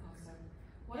program. Awesome.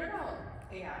 What about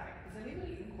AI? Is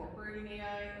anybody incorporating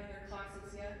AI in their classes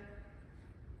yet?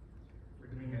 We're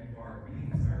doing it for our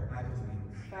meetings, our faculty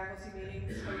meetings. Faculty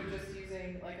meetings? Are you just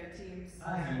using like a Teams?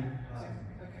 Zoom.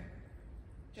 Okay.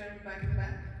 Gentleman back in the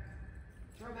back.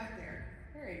 Throw back there.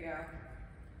 There you go.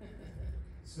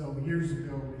 So years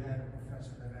ago, we had a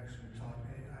professor that actually taught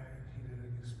AI, and he did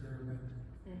an experiment.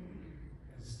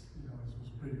 As you know, as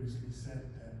was previously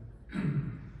said, that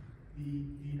the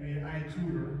AI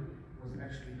tutor was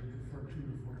actually the preferred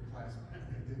tutor for the class.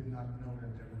 They did not know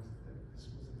that this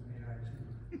was an AI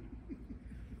tutor.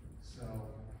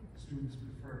 So students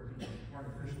preferred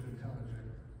artificial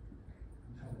intelligence.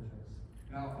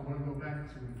 Now I want to go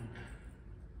back to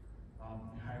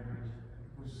hybrid.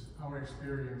 It was our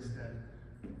experience that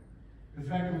the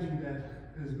faculty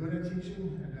that is good at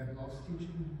teaching and that loves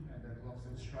teaching and that loves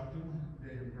instructing,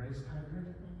 they embraced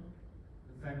hybrid.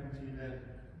 The faculty that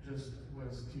just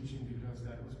was teaching because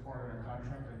that was part of their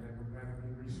contract and they would rather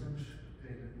do research,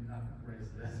 they did not embrace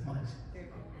it as much.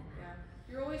 Yeah,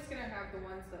 you're always going to have the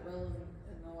ones that will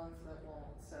and the ones that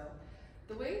won't. So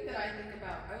the way that I think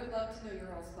about, I would love to know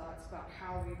your all's thoughts about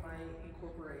how we might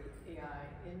incorporate AI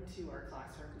into our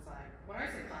classroom design. When I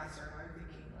say classroom, I'm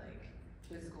thinking like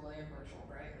physical and virtual,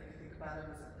 right? Like I think about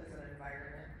it as an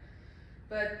environment.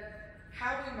 But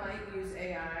how we might use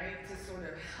AI to sort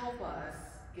of help us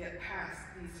get past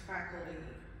these faculty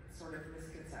sort of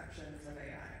misconceptions of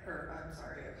AI, or I'm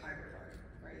sorry, of hybrid learning,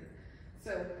 right?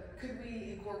 So could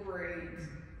we incorporate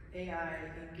AI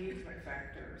engagement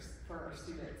factors for our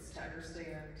students to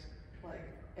understand, like,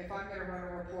 if I'm gonna run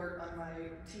a report on my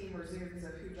team or Zooms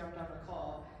of who jumped on the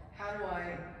call, how do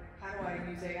I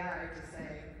use AI to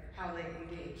say how they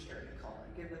engaged during the call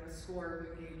and give them a score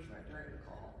of engagement during the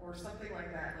call, or something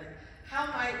like that? Like, how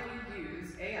might we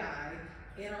use AI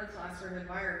in our classroom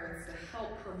environments to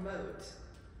help promote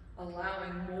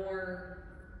allowing more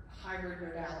hybrid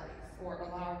modalities or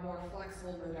allow more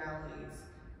flexible modalities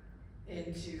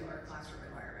into our classroom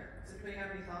environment? Does anybody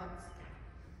have any thoughts?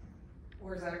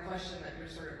 Or is that a question that you're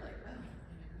sort of like, oh, I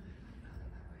never really thought about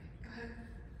it that way? Go ahead.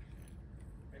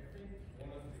 I think one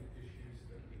of the issues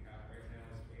that we have right now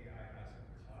is AI hasn't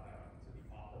caught up to the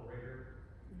operator,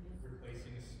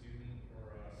 replacing a student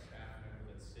or a staff member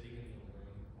that's sitting in the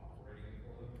room operating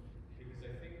for them. Because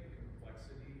I think the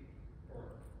complexity or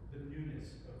the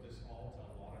newness of this all to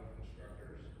a lot of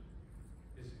instructors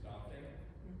is daunting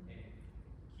and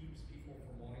keeps people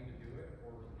from wanting to do it,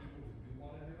 or the people who do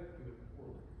want to do it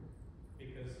poorly.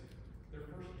 Because their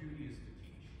first duty is to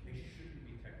teach. They shouldn't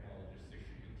be technologists, they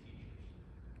should be teachers.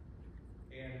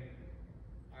 And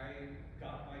I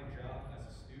got my job as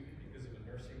a student because of a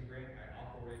nursing grant. I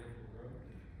operated the room.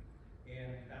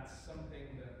 And that's something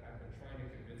that I've been trying to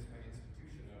convince my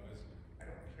institution of is, I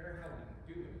don't care how we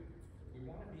do it. We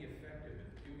want to be effective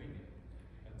at doing it.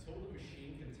 Until the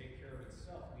machine can take care of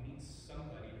itself, we need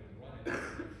somebody to run it.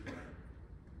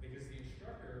 Because the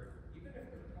instructor, even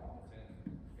if they're competent,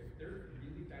 if they're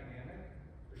really dynamic,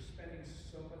 they're spending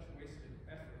so much wasted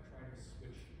effort trying to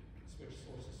switch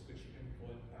sources, switch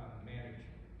input, manage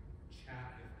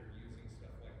chat if they're using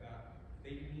stuff like that.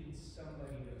 They need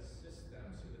somebody to assist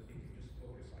them so that they can just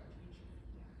focus on teaching.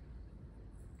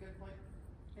 Yeah. Good point.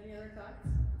 Any other thoughts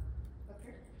up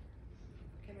here?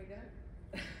 Can we go?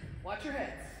 Watch your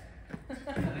heads.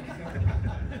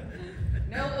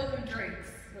 No open drinks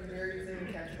when you're using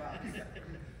the catch box.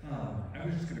 I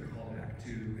was just going to call back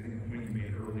to, I think, the point you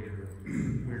made earlier,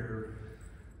 where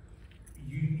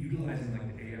utilizing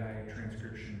like the AI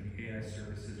transcription, the AI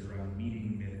services around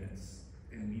meeting minutes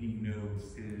and meeting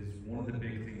notes is one of the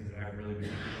big things that I've really been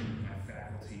teaching my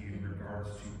faculty in regards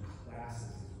to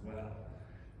classes as well.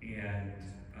 And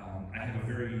I have a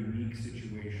very unique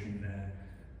situation that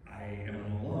I am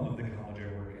an alum of the college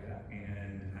I work at,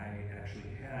 and I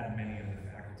actually had many of the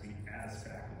faculty as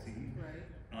faculty. Right.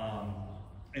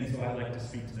 And so I like to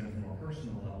speak to them from a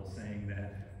personal level, saying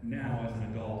that now as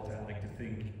an adult, I like to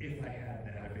think if I had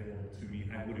that available to me,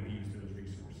 I would have used those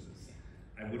resources.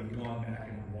 I would have gone back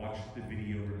and watched the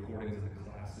video recordings of the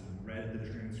classes, read the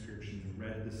transcriptions,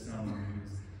 read the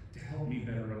summaries to help me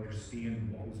better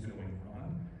understand what was going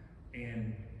on.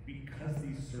 And because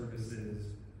these services,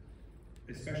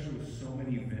 especially with so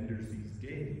many vendors these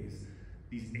days,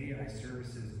 these AI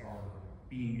services are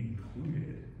being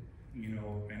included. You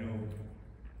know, I know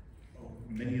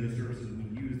many of the services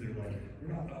we use, they're like,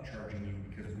 we're not upcharging you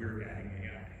because we're adding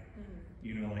AI.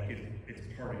 You know, like it's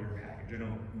part of your package. I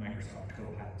know Microsoft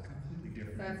Copilot's completely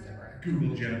different. That's different.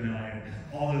 Google Gemini and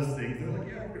all those things. They're like,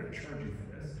 yeah, we're going to charge you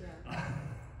for this. Yeah.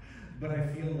 But I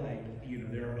feel like, you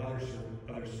know, there are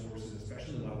other sources,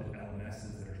 especially a lot of the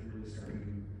LMSs that are really starting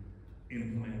to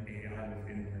implement AI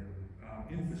within their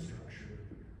infrastructure.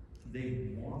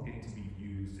 They want it to be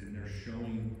used, and they're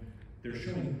showing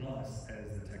us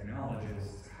as the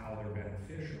technologists how they're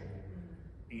beneficial.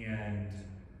 And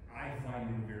I find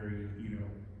it very, you know,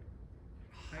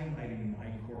 highlighting my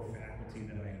core faculty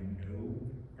that I know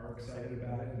are excited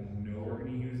about it and know are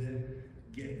going to use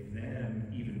it, get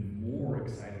them even more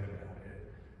excited about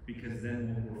it, because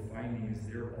then what we're finding is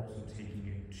they're also taking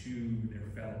it to their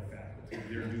fellow faculty.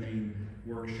 They're doing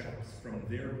workshops from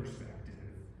their perspective.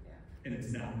 Yeah. And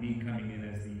it's not me coming in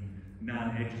as the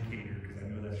non-educator, because I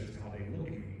know that's just how they look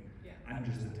at me. Yeah. I'm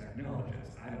just a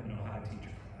technologist. I don't know how to teach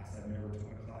a class. I've never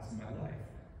taught a class in my life.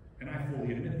 And I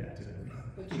fully admit that to them.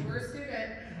 But you were a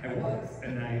student. I was,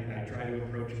 and I try to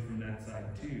approach it from that side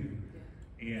too.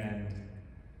 Yeah. And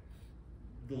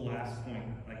the last point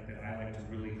like that I like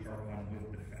to really harp on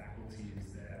with the faculty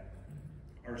is that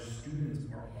our students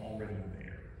are already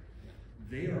there.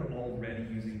 They are already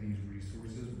using these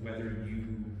resources, whether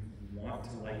you want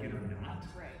to like it or not.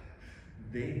 Right.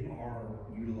 They are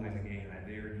utilizing AI,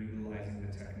 they are utilizing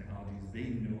the technologies, they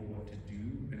know what to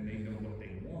do, and they know what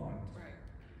they want. Right.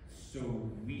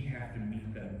 So we have to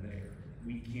meet them there.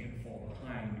 We can't fall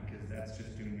behind because that's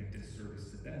just doing a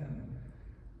disservice to them.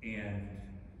 And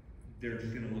they're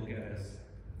just gonna look at us,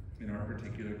 in our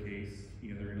particular case,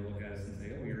 you know, they're gonna look at us and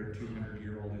say, oh, you're a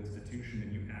 200-year-old institution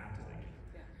and you have to like it.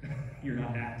 Yeah. You're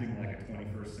not acting like a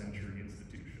 21st century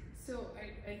institution. So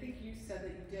I think you said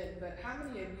that you did, but how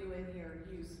many of you in here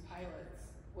use pilots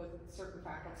with certain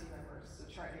faculty members to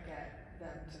try to get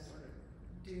them to sort of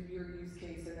do your use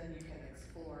case and then you can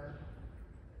explore?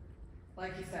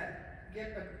 Like you said,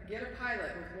 get a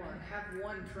pilot with one, have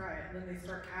one try it, and then they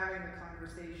start having a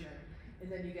conversation, and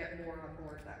then you get more on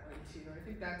board that way too. I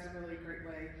think that's a really great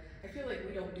way. I feel like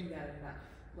we don't do that enough.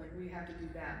 Like we have to do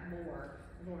that more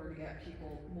in order to get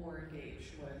people more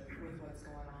engaged with what's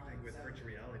going on. I think with virtual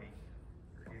reality,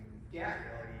 in Yeah.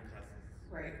 virtual reality classes.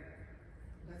 Right.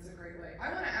 That's a great way.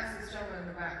 I want to ask this gentleman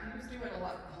in the back. He was doing a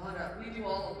lot of, we do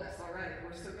all of this already.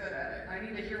 We're so good at it. I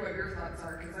need to hear what your thoughts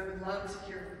are because I would love to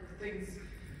hear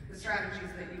the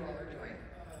strategies that you all are doing.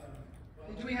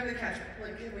 Do we have the catch?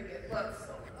 Like, can we get, let's,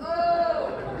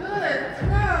 oh, good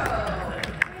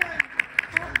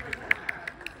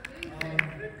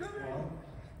throw.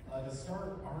 To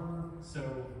start,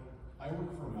 so I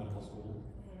work for a medical school.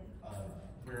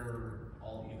 We're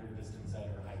all either distance ed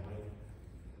or hybrid.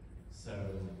 So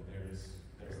there's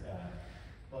that.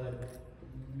 But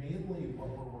mainly what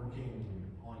we're working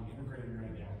on integrating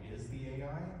right now is the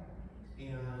AI.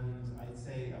 And I'd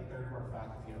say a third of our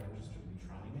faculty are interested in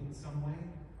trying it in some way.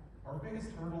 Our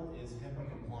biggest hurdle is HIPAA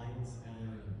compliance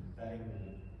and vetting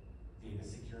data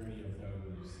security of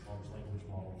those large language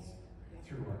models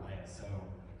through our ISO.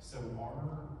 So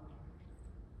our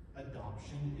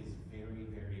adoption is very,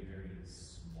 very, very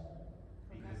small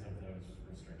because of those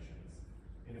restrictions.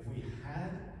 And if we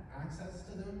had access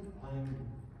to them, I'm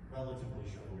relatively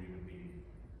sure we would be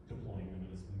deploying them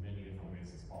in as many different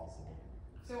ways as possible.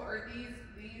 So are these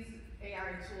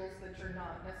AI tools that you're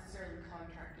not necessarily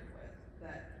contracted with,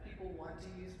 that people want to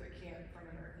use but can't from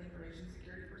an information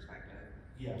security perspective?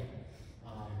 Yeah.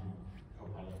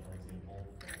 Copilot, for example.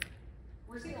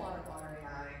 We're seeing a lot of Otter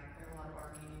AI in a lot of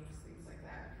our meetings, things like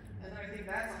that. And then I think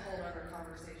that's a whole other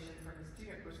conversation from a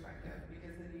student perspective,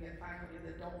 because then you get faculty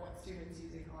that don't want students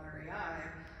using Otter AI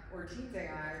or Teams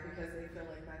AI because they feel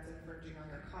like that's infringing on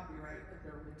their copyright of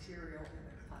their material in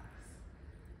the class.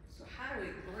 So how do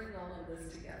we bring all of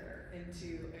this together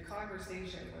into a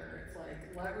conversation where it's like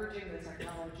leveraging the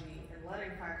technology and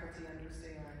letting faculty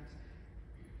understand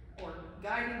or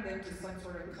guiding them to some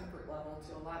sort of comfort level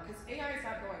to allow, because AI is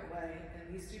not going away, and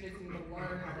these students need to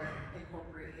learn how to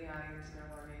incorporate AI into their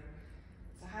learning.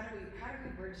 So how do we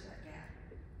bridge that gap?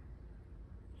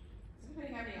 Does anybody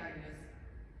have any ideas?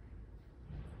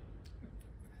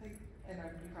 I think, and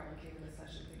you probably came to this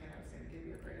session thinking I was going to give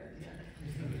you a great idea.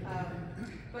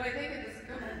 But I think it just,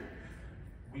 go ahead.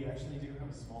 We actually do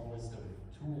have a small list of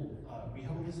we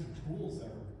have a list of tools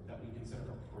that we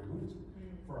consider approved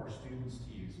for our students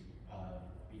to use.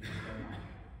 Because they're not,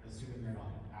 assuming they're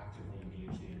not actively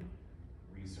engaged in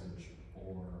research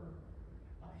or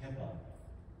HIPAA,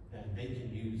 then they can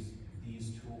use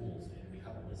these tools, and we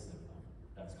have a list of them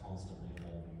that's constantly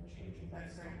evolving and changing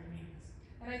based on the needs.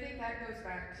 And I think that goes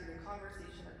back to the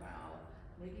conversation about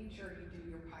making sure you do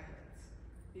your pilots.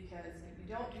 Because if you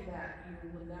don't do that, you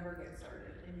will never get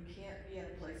started. And you can't be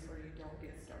at a place where you don't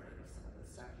get started with some of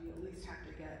this stuff. You at least have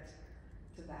to get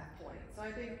to that point. So I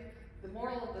think the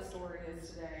moral of the story is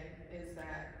today is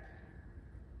that,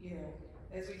 you know,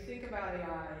 as we think about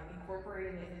AI,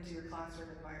 incorporating it into your classroom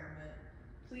environment,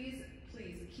 please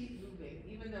keep moving.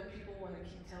 Even though people want to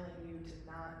keep telling you to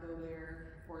not go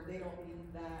there or they don't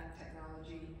need that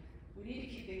technology, we need to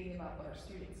keep thinking about what our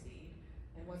students need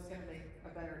and what's going to make a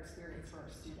better experience for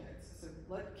our students. So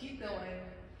keep going,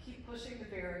 keep pushing the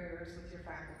barriers with your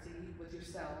faculty, with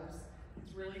yourselves.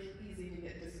 It's really easy to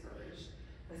get discouraged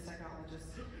as technologists.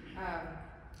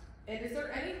 And is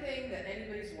there anything that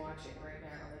anybody's watching right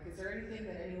now? Like, is there anything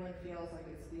that anyone feels like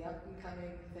it's the up and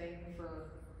coming thing for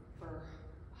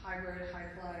hybrid, high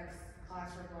flex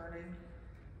classroom learning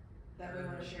that we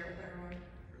want to share with everyone?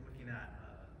 We're looking at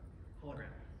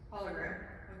hologram. Hologram.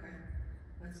 Okay,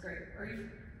 that's great. Are you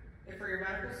for your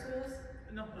medical schools?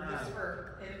 No, or just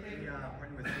for anything? We are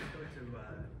partnering with Cisco to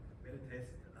beta test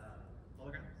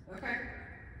holograms. Okay.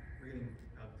 We're getting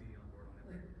faculty on board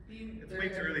on it. It's They're way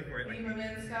too early for it. Beam them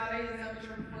in, Scotty. Is that what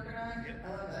you're working on? Yeah. I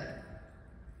love that.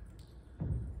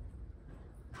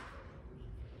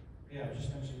 Yeah, I was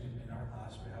just mentioning in our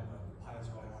class, we have pilots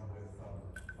going on with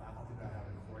faculty that have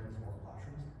recordings of our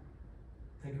classrooms,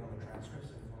 taking all the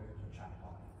transcripts and putting it into a chat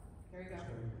bot. There you go.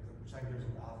 Which then gives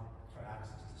them for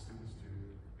access to students to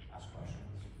ask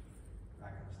questions,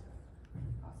 that kind of stuff.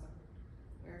 Awesome.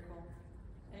 Very cool.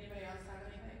 Anybody else have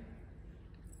anything?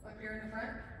 Up here in the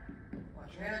front?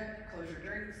 Watch your head, close your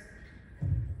drinks.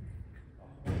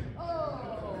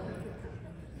 Oh!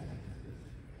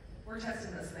 We're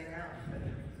testing this thing out.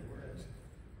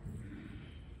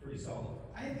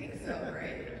 so,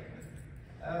 right?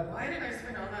 Why did I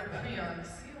spend all that money on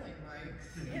ceiling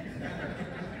mics?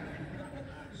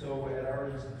 So at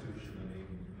our institution, I mean,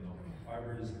 you know,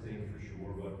 hybrid is a thing for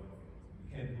sure, but you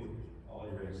can't put all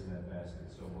your eggs in that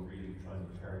basket. So we're really trying to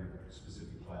target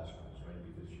specific classrooms, right?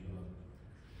 Because you're gonna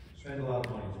spend a lot of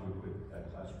money to equip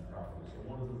that classroom properly. So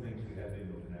one of the things we have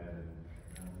been looking at, and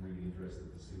I'm really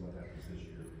interested to see what happens this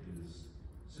year, is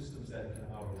systems that can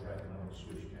auto-track and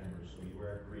auto-switch cameras. So you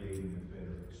are creating a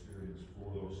better experience for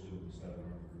those students that are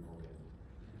on the remote end.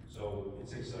 So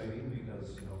it's exciting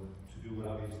because, you know, to do it,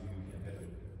 obviously you can have a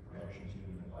production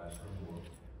team in the classroom,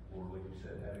 or like you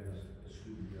said, having a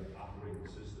student operate the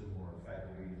system, or a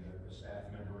faculty, a staff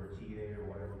member, a TA,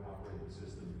 or whatever operate the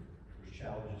system. There's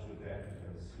challenges with that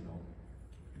because, you know,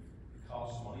 it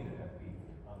costs money to have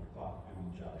people on the clock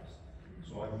doing jobs.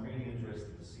 So I'm really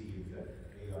interested to see if that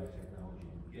AI technology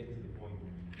can get to the point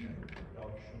where you have a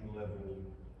production level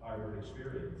hybrid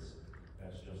experience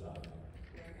that's just out there.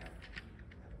 There you go.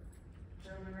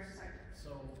 Gentleman right side.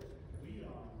 So we,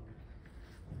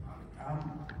 I'm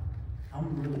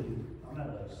at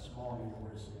a small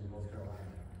university in North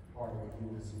Carolina, part of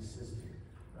the UNC system,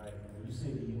 right? And when you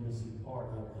say the UNC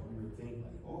part of it, you would think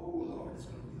like, oh Lord, it's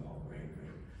gonna be all great,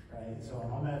 right? So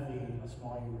I'm at a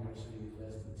small university,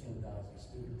 less than 10,000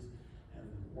 students, and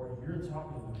what you're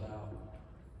talking about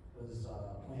was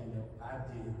a plan that I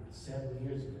did 7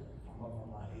 years ago. I'm up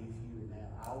on my 8th year now.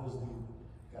 I was the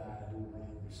guy who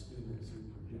ran the students who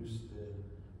produced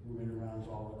who went around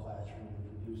to all the classrooms and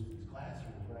produced these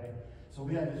classrooms, right? So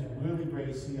we had this really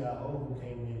great CIO who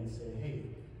came in and said,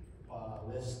 hey,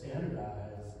 let's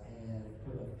standardize and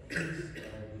put a piece of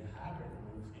the hybrid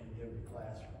rooms in every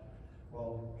classroom.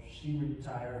 Well, she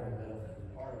retired or left, and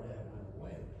part of that went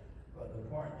away. But the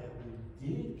part that we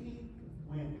did keep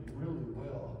went really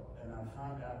well, and I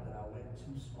found out that I went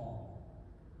too small,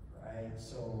 right?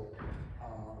 So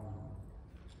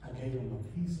I gave them a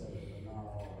piece of it, but not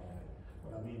all of it.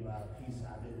 What I mean by a piece,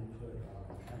 I didn't put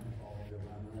cameras all the way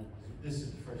around the room. This is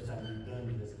the first time we've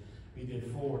done this. We did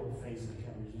forward-facing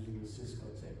cameras using the Cisco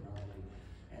technology,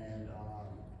 and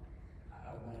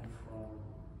I went from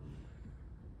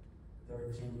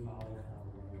 13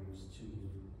 Polycom rooms to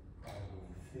probably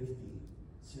 50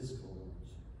 Cisco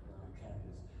rooms around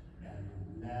campus. And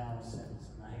now,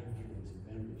 since, and I hate to get into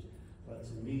vendors, but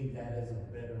to me, that is a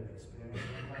better experience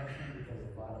in the classroom because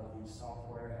a lot of these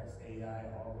software has AI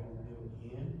already built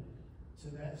in to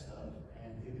that stuff,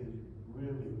 and it has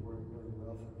really worked really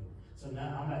well for me. So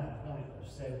now I'm at the point of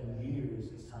 7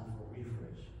 years, it's time for a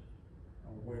refresh.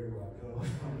 And where do I go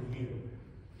from here?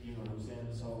 You know what I'm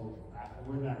saying? So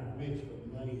we're not rich, but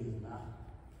money is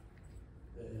not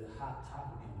the hot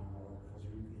topic anymore because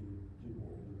we can do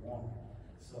what we want.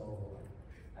 So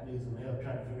I need some help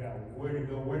trying to figure out where to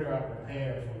go, where do I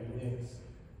prepare for the next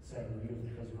 7 years,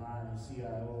 because my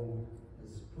CIO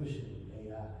is pushing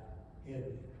AI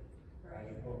heavily,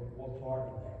 right? But what part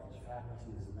of that? Because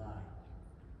faculty is not,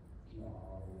 you know,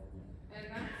 all the way in. And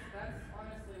that's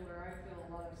honestly where I feel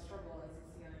a lot of struggle as a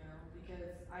CIO,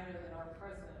 because I know that our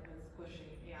president was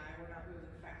pushing AI, we're not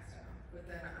moving fast enough. But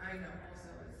then I know also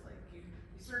it's like you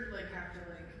sort of like have to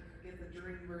like get the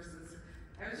dream versus,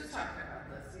 I was just talking about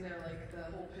this, you know, like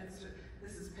the whole this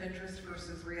is Pinterest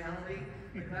versus reality.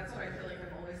 Like that's what I feel like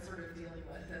I'm always sort of dealing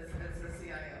with as a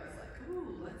CIO. It's like,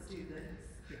 ooh, let's do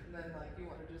this. And then like you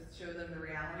want to just show them the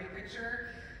reality picture.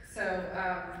 So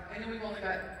I know we've only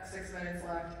got 6 minutes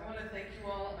left. I want to thank you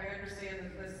all. I understand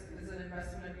that this is an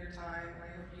investment of your time. I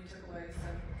hope you took away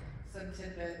some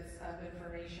tidbits of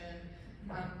information.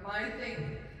 My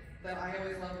thing that I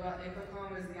always love about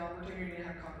InfoComm is the opportunity to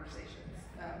have conversations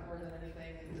more than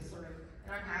anything, and to sort of,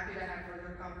 and I'm happy to have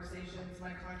further conversations.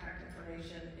 My contact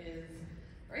information is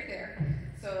right there.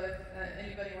 So if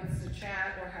anybody wants to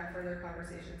chat or have further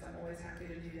conversations, I'm always happy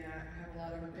to do that. I have a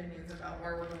lot of opinions about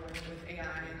where we're going with AI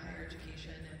and higher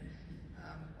education, and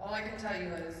all I can tell you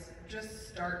is just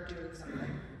start doing something.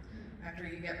 After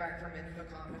you get back from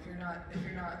InfoComm, if you're not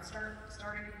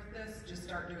starting with this, just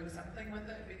start doing something with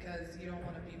it, because you don't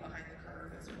want to be behind the curve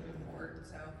as we move forward.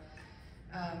 So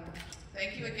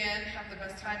thank you again. Have the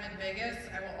best time in Vegas.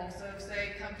 I will also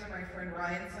say, come to my friend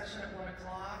Ryan's session at 1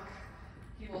 o'clock.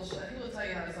 He will tell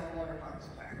you how to solve water problems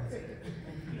with faculty.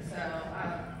 So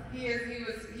he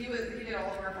did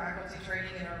all of our faculty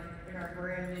training in our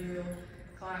brand new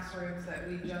classrooms that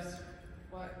we just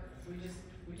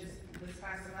this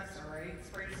past semester, right?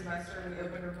 Spring semester, we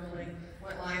opened our building,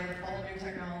 went live with all new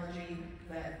technology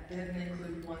that didn't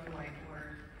include one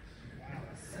whiteboard. Wow.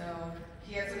 So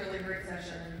he has a really great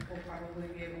session. We'll probably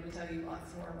be able to tell you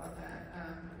lots more about that.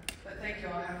 But thank you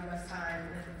all. Have the best time.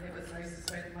 And it was nice to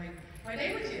spend my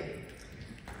day with you.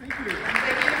 Thank you.